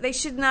 They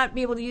should not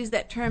be able to use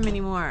that term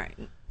anymore.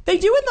 They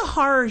do in the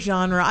horror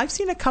genre. I've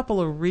seen a couple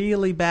of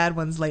really bad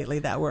ones lately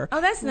that were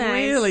that's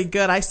nice. Really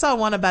good. I saw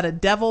one about a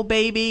devil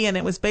baby, and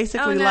it was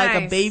basically like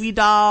a baby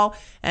doll,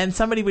 and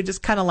somebody would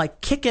just kind of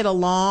like kick it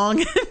along,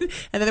 and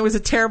then there was a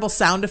terrible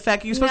sound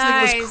effect. You were supposed to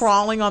think it was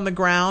crawling on the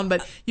ground,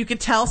 but you could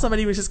tell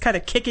somebody was just kind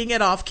of kicking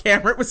it off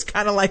camera. It was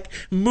kind of like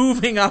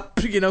moving up,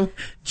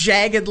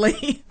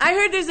 jaggedly. I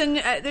heard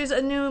there's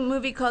a new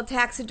movie called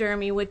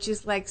Taxidermy, which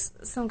is like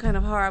some kind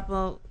of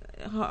horrible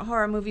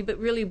horror movie, but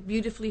really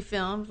beautifully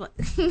filmed. but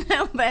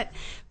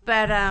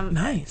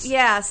nice.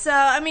 Yeah. So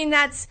I mean,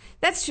 that's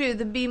true.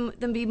 The B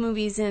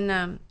movies in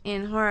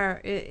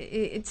horror,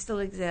 it still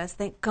exists.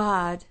 Thank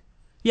God.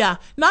 Yeah,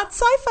 not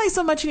sci-fi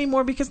so much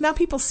anymore because now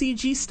people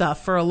CG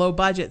stuff for a low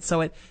budget,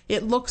 so it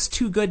looks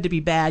too good to be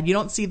bad. You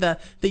don't see the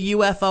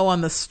UFO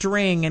on the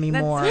string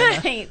anymore.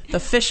 That's right. The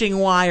fishing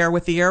wire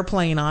with the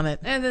airplane on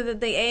it. And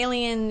the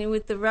alien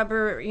with the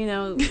rubber,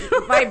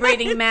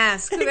 vibrating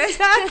mask.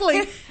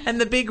 Exactly. And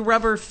the big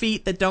rubber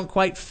feet that don't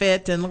quite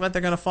fit and look like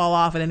they're going to fall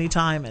off at any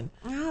time. And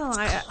it's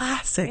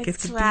classic.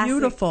 It's classic.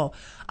 Beautiful.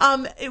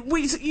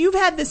 You've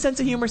had this sense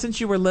of humor since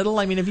you were little.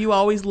 I mean, have you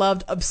always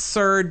loved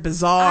absurd,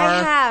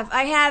 bizarre?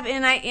 I have,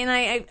 and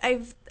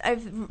I've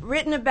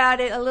written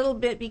about it a little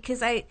bit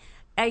because I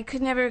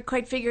could never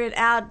quite figure it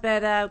out,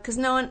 but because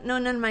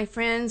none of my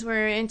friends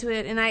were into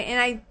it, and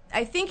I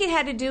think it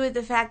had to do with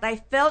the fact I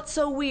felt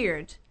so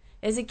weird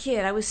as a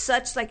kid. I was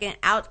such like an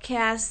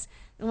outcast,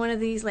 one of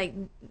these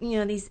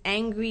these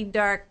angry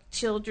dark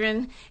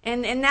children,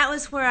 and that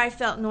was where I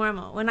felt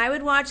normal. When I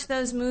would watch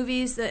those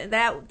movies,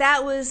 that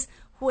was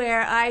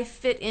where I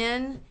fit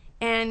in,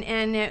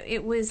 and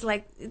it was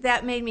like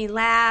that made me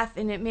laugh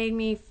and it made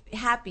me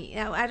happy.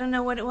 I don't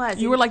know what it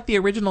was. You were like the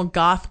original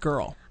goth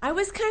girl. I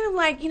was kind of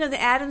like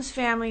the Addams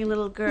Family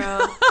little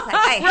girl. Like,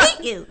 I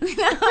hate you,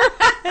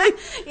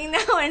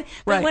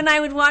 But when I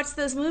would watch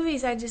those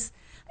movies,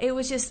 it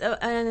was just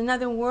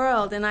another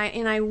world, and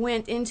I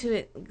went into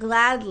it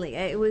gladly.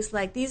 It was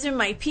like, these are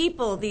my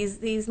people,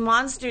 these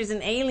monsters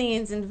and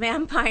aliens and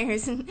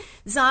vampires and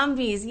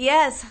zombies.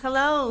 Yes,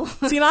 hello.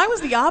 See, and I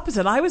was the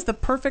opposite. I was the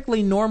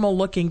perfectly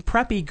normal-looking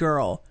preppy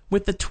girl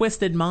with the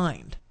twisted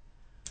mind.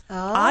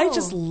 Oh. I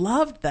just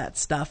loved that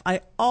stuff.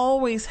 I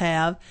always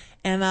have,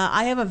 and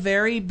I have a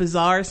very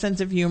bizarre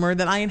sense of humor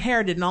that I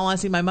inherited. In all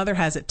honesty, my mother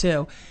has it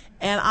too.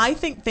 And I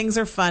think things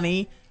are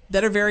funny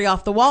that are very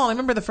off the wall. I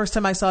remember the first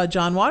time I saw a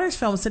John Waters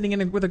film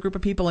sitting with a group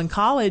of people in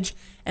college,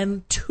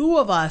 and two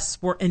of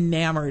us were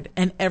enamored,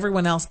 and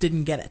everyone else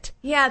didn't get it.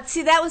 Yeah,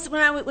 see, that was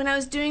when I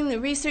was doing the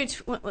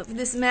research,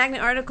 this Magnet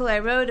article I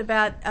wrote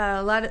about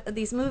a lot of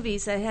these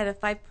movies. I had a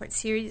 5-part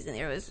series, and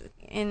it was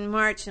in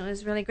March, and it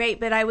was really great.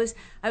 But I was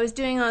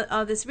doing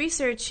all this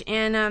research,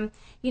 and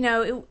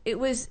it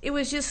was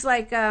just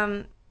like.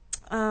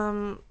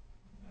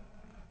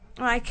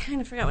 I kind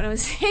of forgot what I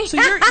was saying. So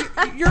you're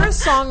a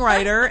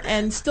songwriter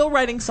and still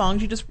writing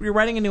songs. You're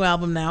writing a new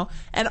album now,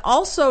 and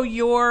also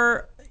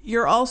you're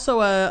also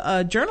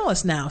a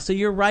journalist now. So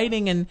you're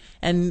writing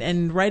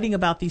and writing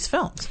about these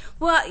films.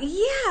 Well,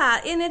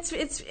 yeah, and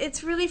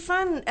it's really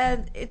fun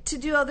to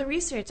do all the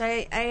research.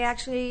 I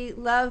actually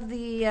love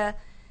the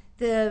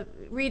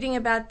reading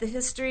about the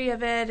history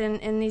of it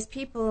and these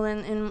people.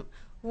 And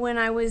when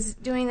I was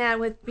doing that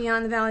with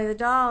Beyond the Valley of the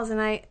Dolls, and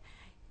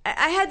I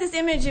had this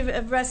image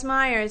of Russ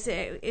Myers.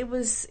 It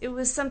was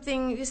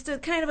something, just a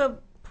kind of a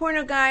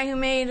porno guy who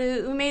made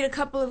a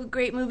couple of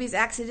great movies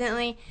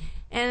accidentally,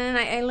 And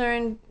I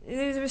learned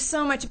there was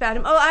so much about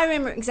him. Oh, I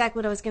remember exactly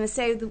what I was going to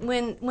say.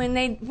 When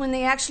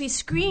they actually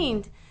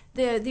screened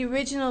the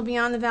original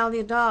Beyond the Valley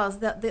of Dolls,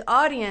 the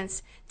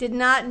audience did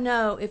not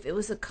know if it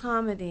was a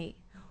comedy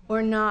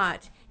or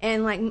not.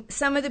 And like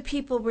some of the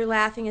people were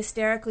laughing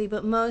hysterically,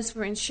 but most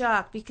were in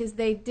shock because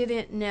they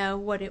didn't know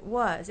what it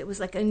was. It was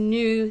like a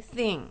new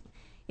thing.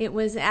 It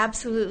was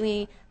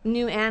absolutely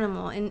new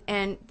animal,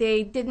 and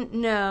they didn't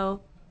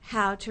know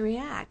how to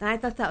react. And I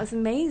thought that was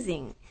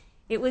amazing.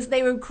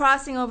 They were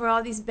crossing over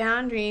all these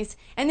boundaries,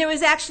 and it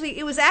was actually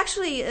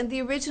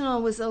the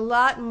original was a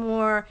lot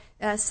more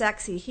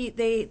sexy.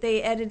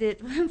 They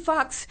edited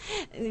Fox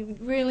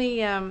really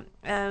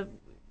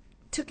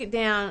took it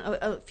down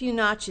a few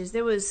notches.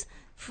 There was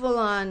full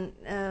on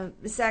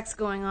sex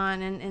going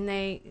on, and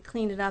they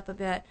cleaned it up a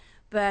bit.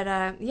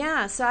 But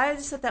yeah, so I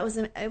just thought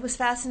it was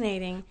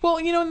fascinating. Well,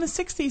 in the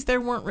 60s there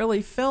weren't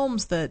really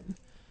films that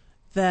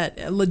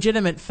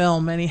legitimate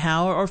film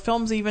anyhow, or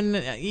films even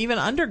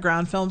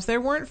underground films.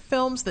 There weren't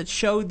films that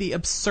showed the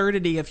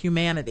absurdity of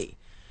humanity.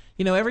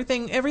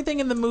 Everything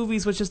in the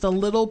movies was just a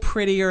little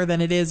prettier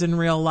than it is in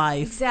real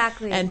life.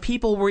 Exactly. And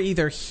people were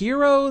either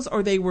heroes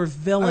or they were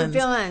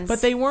villains.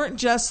 But they weren't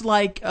just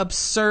like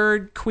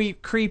absurd,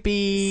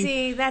 creepy.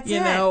 See, that's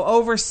it.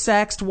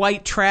 Oversexed,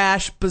 white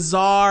trash,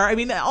 bizarre. I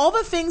mean, all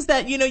the things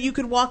that, you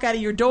could walk out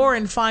of your door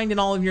and find in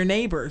all of your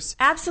neighbors.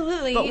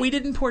 Absolutely. But we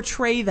didn't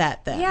portray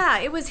that then. Yeah,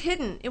 it was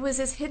hidden. It was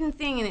this hidden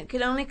thing, and it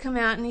could only come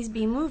out in these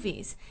B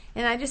movies.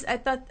 And I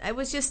thought it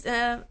was just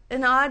an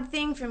odd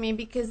thing for me,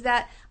 because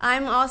that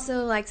I'm also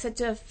like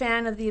such a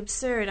fan of the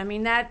absurd. I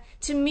mean, that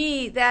to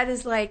me, that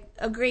is like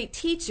a great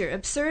teacher.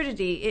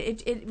 Absurdity.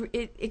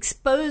 It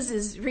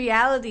exposes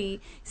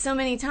reality so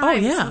many times.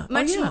 Oh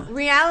yeah.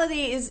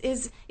 Reality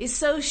is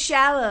so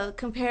shallow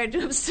compared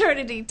to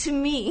absurdity to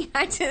me.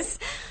 I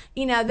just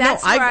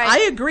that's where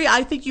I agree.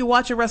 I think you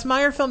watch a Russ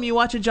Meyer film, you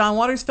watch a John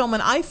Waters film,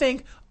 and I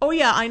think, oh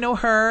yeah, I know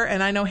her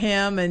and I know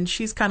him and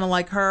she's kind of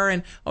like her,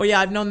 and oh yeah,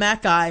 I've known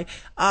that guy.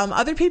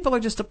 Other people are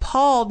just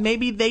appalled.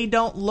 Maybe they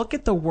don't look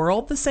at the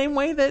world the same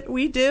way that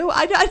we do.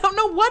 I don't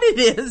know what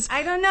it is.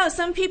 I don't know.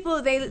 Some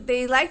people,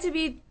 they like to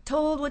be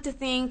told what to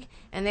think,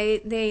 and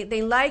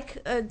they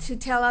like to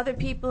tell other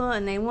people,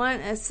 and they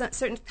want a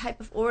certain type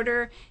of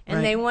order, and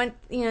Right. they want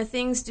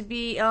things to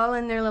be all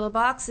in their little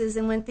boxes,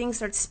 and when things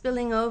start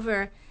spilling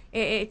over,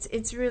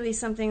 it's really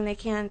something they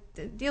can't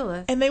deal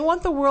with. And they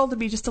want the world to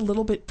be just a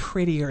little bit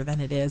prettier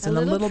than it is, and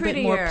a little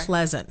bit more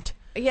pleasant.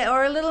 Yeah,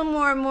 or a little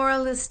more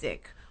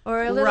moralistic,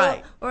 or a little,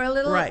 Right. or a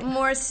little Right.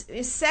 more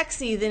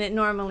sexy than it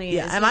normally is.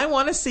 Yeah, and I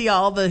want to see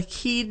all the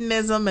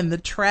hedonism and the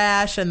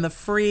trash and the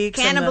freaks,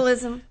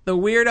 Cannibalism. and the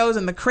weirdos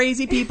and the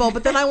crazy people.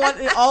 But then I want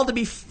it all to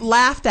be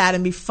laughed at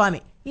and be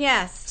funny.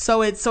 Yes.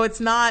 So it's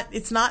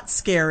not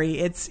scary.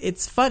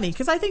 It's funny,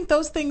 because I think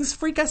those things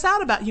freak us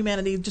out about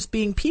humanity, just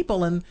being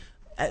people and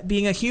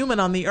being a human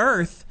on the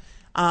earth.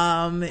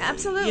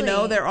 Absolutely.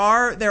 There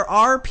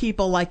are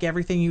people like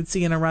everything you'd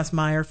see in a Russ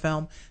Meyer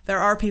film. There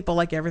are people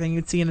like everything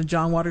you'd see in a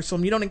John Waters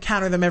film. You don't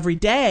encounter them every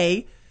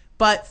day,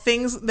 but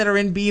things that are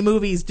in B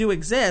movies do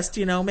exist.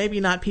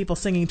 Maybe not people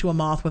singing to a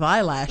moth with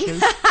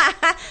eyelashes.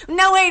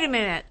 No, wait a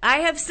minute. I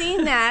have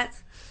seen that.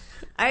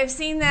 I've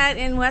seen that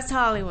in West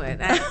Hollywood.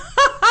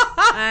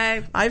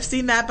 I've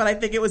seen that, but I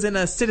think it was in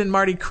a Sid and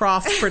Marty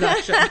Krofft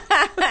production.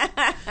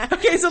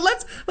 Okay, so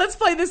let's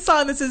play this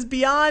song. This is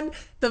Beyond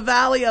the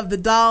Valley of the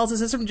Dolls.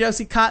 This is from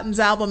Josie Cotton's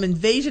album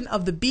Invasion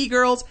of the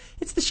B-Girls.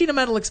 It's the Sheena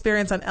Metal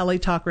Experience on LA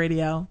Talk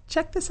Radio.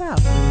 Check this out.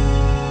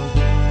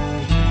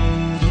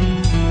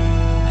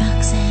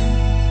 Roxanne,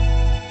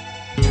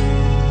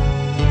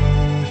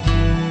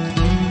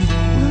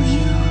 will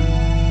you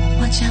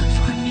watch out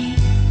for me?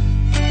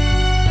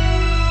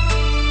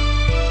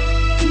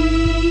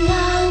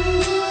 Beyond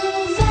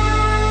the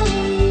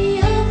valley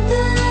of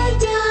the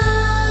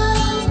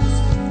dolls,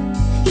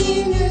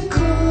 in a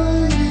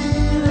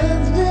corner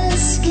of the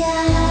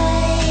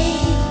sky,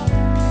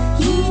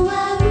 you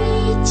are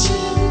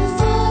reaching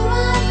for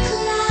a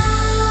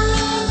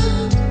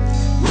cloud.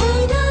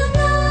 Find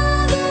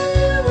another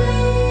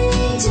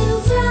way to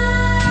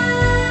fly,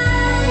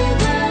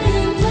 but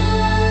in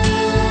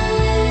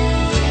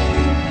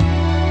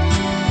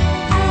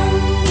and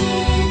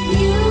if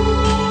you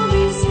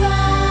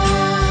respond,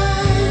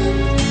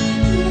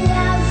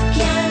 love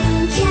can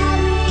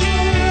carry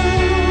you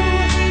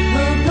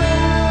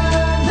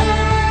above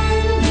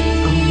and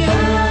beyond,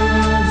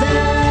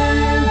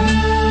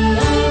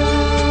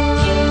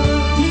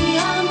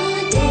 beyond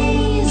the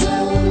days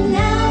of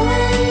now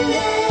and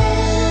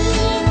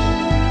then,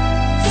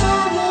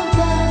 far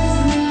above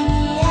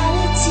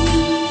reality.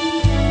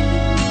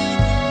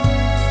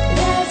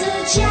 There's a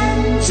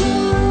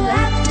gentle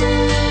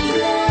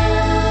afterglow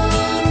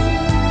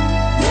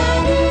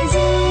that is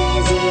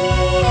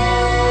easier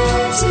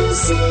to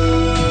see.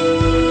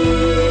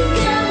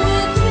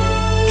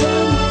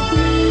 Come with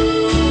me,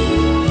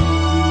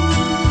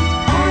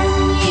 and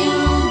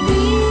you'll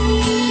be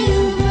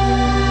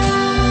above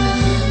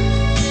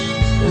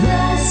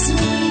the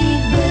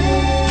sweet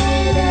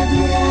bed of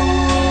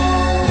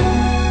love,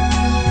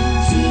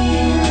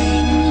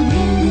 feeling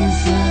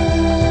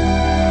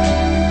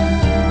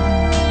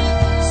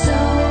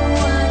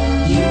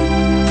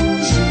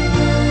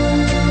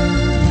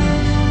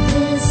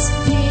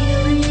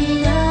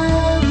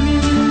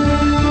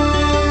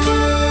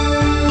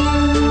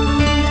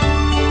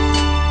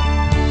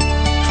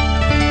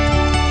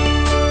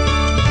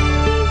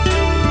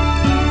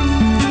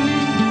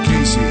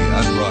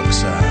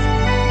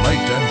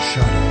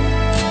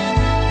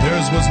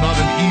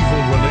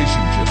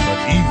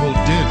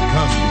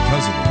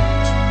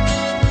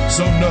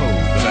So know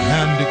that a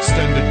hand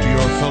extended to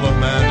your fellow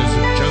man is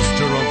a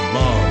gesture of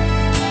love.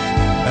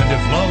 And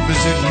if love is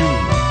in you,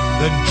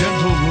 then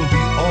gentle will be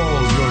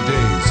all your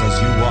days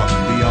as you walk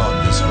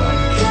beyond this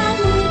valley.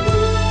 Come with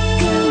me,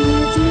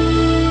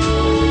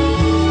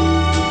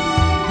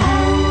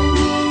 and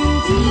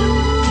if you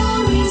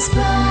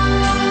respond,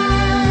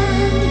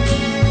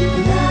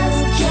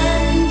 love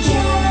can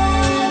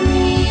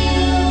carry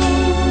you,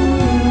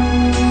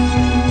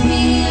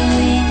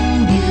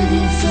 feeling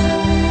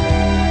beautiful,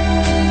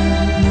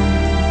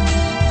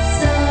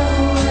 so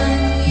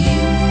unusual.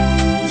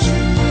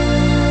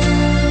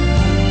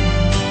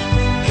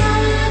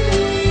 Come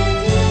with me,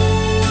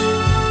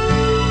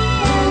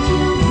 and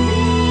you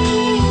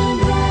feel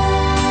love,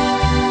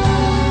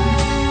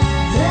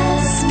 the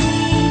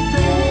sweet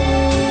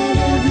bread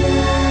of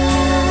love,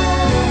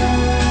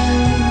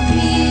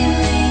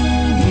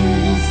 feeling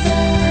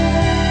beautiful,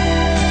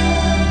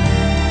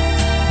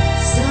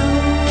 so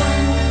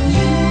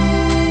unusual.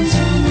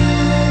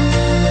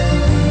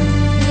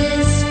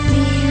 This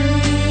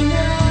feeling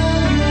of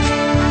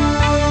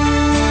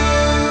love,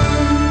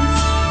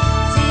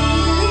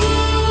 feeling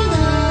of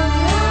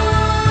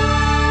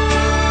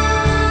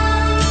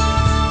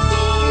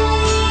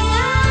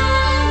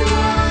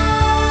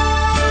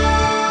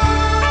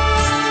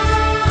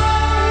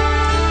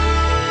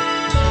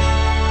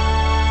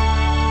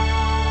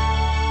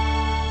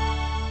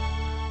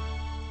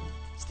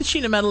It's the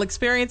Sheena Metal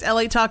Experience,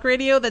 LA Talk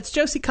Radio. That's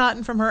Josie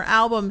Cotton from her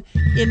album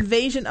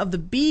Invasion of the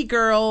Bee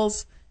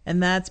Girls,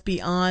 and that's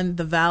Beyond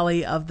the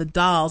Valley of the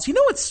Dolls. You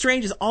know what's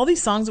strange is all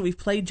these songs that we've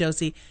played,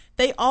 Josie,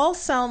 they all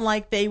sound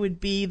like they would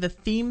be the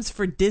themes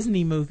for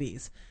Disney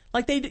movies.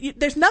 Like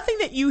there's nothing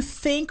that you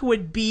think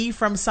would be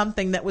from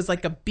something that was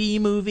like a B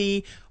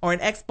movie or an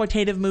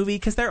exploitative movie,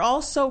 because they're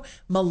all so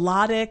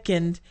melodic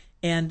and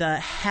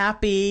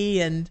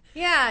happy and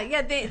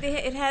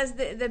It has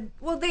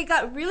they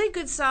got really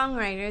good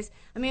songwriters.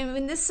 I mean,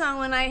 in this song,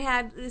 when I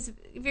had this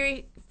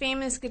very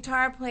famous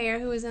guitar player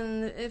who was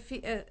in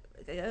the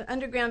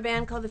underground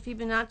band called the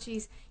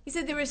Fibonacci's, he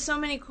said there were so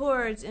many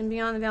chords in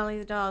Beyond the Valley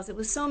of the Dolls. It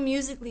was so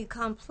musically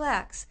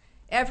complex.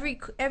 Every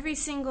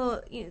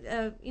single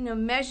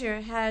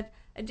measure had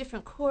a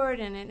different chord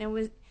in it, and it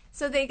was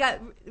so they got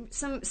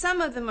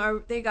some of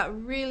them they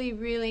got really,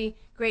 really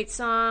great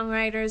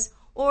songwriters.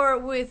 Or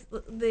with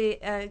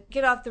the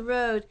Get Off the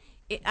Road,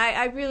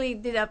 I really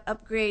did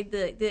upgrade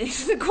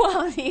the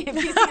quality. If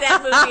you see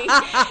that movie,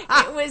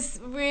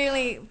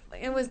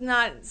 it was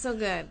not so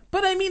good.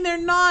 But I mean, they're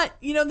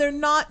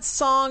not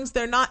songs.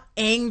 They're not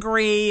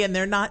angry, and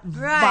they're not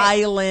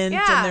violent,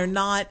 and they're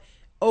not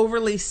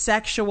overly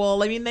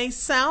sexual. I mean, they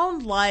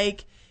sound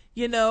like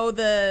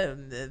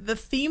the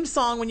theme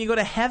song when you go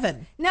to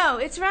heaven. No,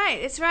 it's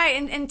right.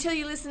 And until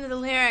you listen to the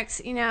lyrics,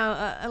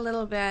 a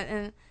little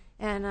bit,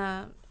 and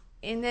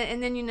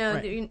then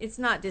it's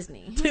not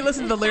Disney. So you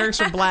listen to the lyrics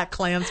from Black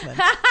Klansman,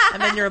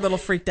 and then you're a little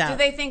freaked out. Do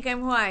they think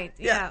I'm white?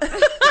 Yeah.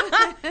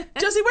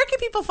 Josie, where can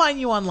people find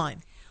you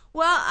online?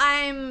 Well,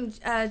 I'm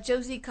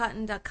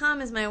josiecotton.com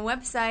is my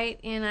website,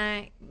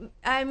 and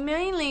I'm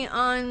mainly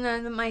on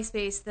the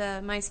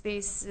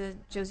MySpace,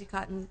 Josie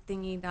Cotton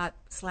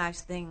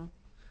 /thing.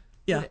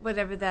 Yeah.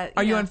 Whatever that.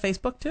 Are you on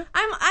Facebook too?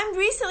 I'm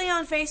recently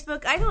on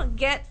Facebook. I don't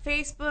get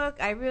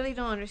Facebook. I really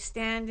don't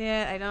understand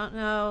it. I don't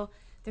know.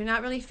 They're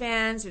not really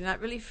fans. They're not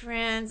really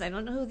friends. I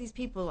don't know who these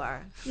people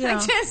are. Yeah.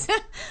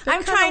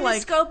 I'm trying to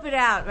scope it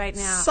out right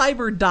now.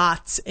 Cyber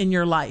dots in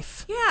your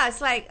life. Yeah,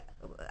 it's like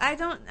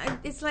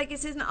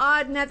it's an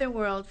odd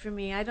netherworld for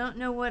me. I don't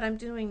know what I'm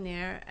doing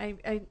there.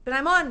 But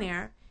I'm on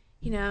there,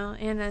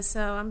 and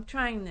so I'm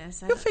trying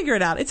this. You'll figure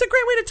it out. It's a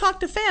great way to talk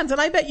to fans, and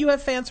I bet you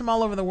have fans from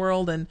all over the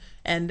world and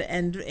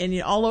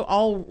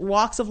all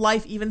walks of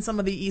life, even some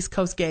of the East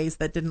Coast gays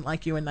that didn't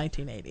like you in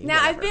 1980.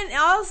 Now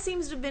all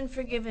seems to have been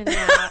forgiven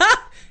now.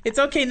 It's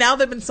okay now.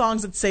 There've been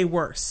songs that say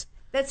worse.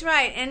 That's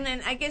right, and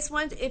then I guess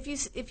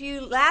if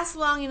you last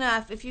long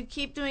enough, if you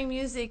keep doing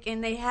music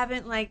and they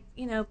haven't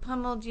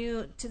pummeled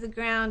you to the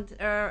ground,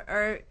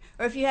 or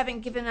if you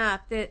haven't given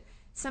up, that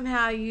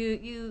somehow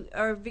you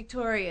are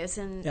victorious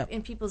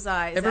in people's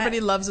eyes. Everybody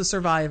loves a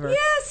survivor.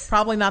 Yes.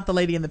 Probably not the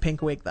lady in the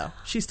pink wig though.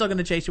 She's still going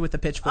to chase you with the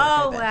pitchfork.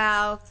 Oh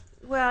wow.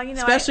 Well,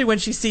 especially when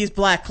she sees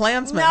Black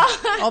Klansman. No.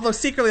 Although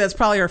secretly that's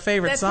probably her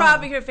favorite song. That's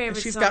probably her favorite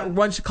song. She's got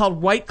one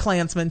called White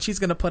Klansman she's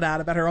going to put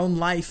out about her own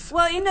life.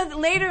 Well,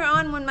 later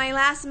on when my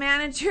last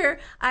manager,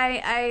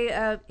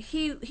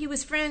 he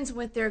was friends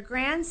with their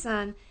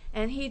grandson,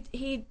 and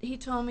he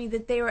told me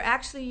that they were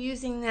actually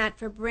using that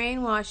for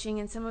brainwashing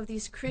in some of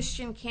these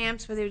Christian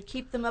camps where they would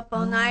keep them up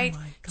all night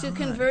to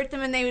convert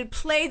them, and they would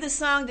play the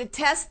song to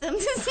test them to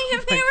see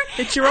if they were...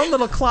 It's your own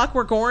little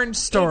Clockwork Orange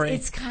story.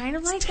 It's kind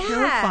of like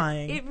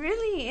terrifying. That. It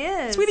really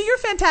is. Sweetie, you're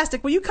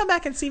fantastic. Will you come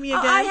back and see me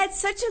again? I had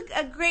such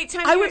a great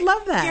time. I would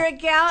love that. You're a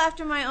gal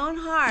after my own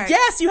heart.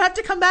 Yes, you have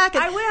to come back.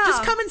 And I will.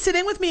 Just come and sit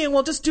in with me, and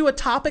we'll just do a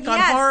topic on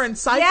horror and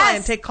sci-fi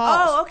and take calls.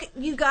 Oh, okay.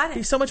 You got it. It'll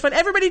be so much fun.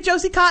 Everybody,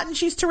 Josie Cotton,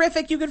 she's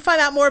terrific. You can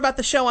find out more about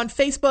the show on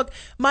Facebook,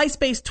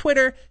 MySpace,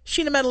 Twitter,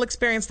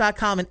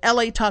 SheenaMetalExperience.com, and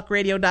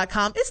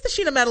LATalkRadio.com. It's the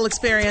Sheena Metal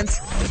Experience.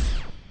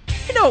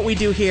 You know what we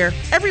do here.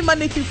 Every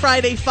Monday through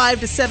Friday, 5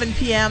 to 7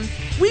 p.m.,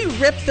 we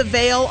rip the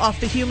veil off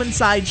the human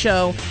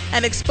sideshow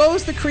and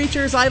expose the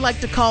creatures I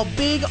like to call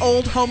big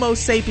old Homo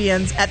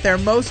sapiens at their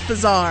most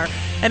bizarre.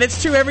 And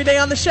it's true every day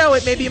on the show.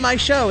 It may be my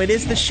show. It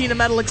is the Sheena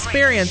Metal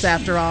Experience,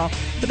 after all.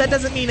 But that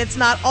doesn't mean it's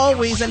not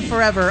always and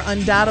forever,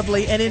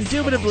 undoubtedly and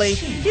indubitably.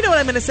 You know what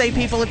I'm going to say,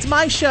 people. It's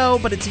my show,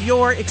 but it's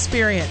your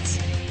experience.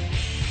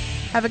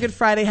 Have a good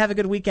Friday, have a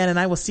good weekend, and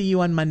I will see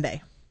you on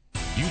Monday.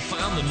 You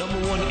found the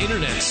 #1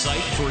 internet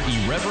site for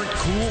irreverent,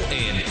 cool,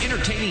 and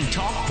entertaining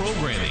talk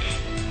programming.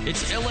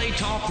 It's LA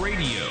Talk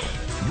Radio.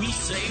 We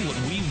say what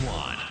we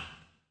want.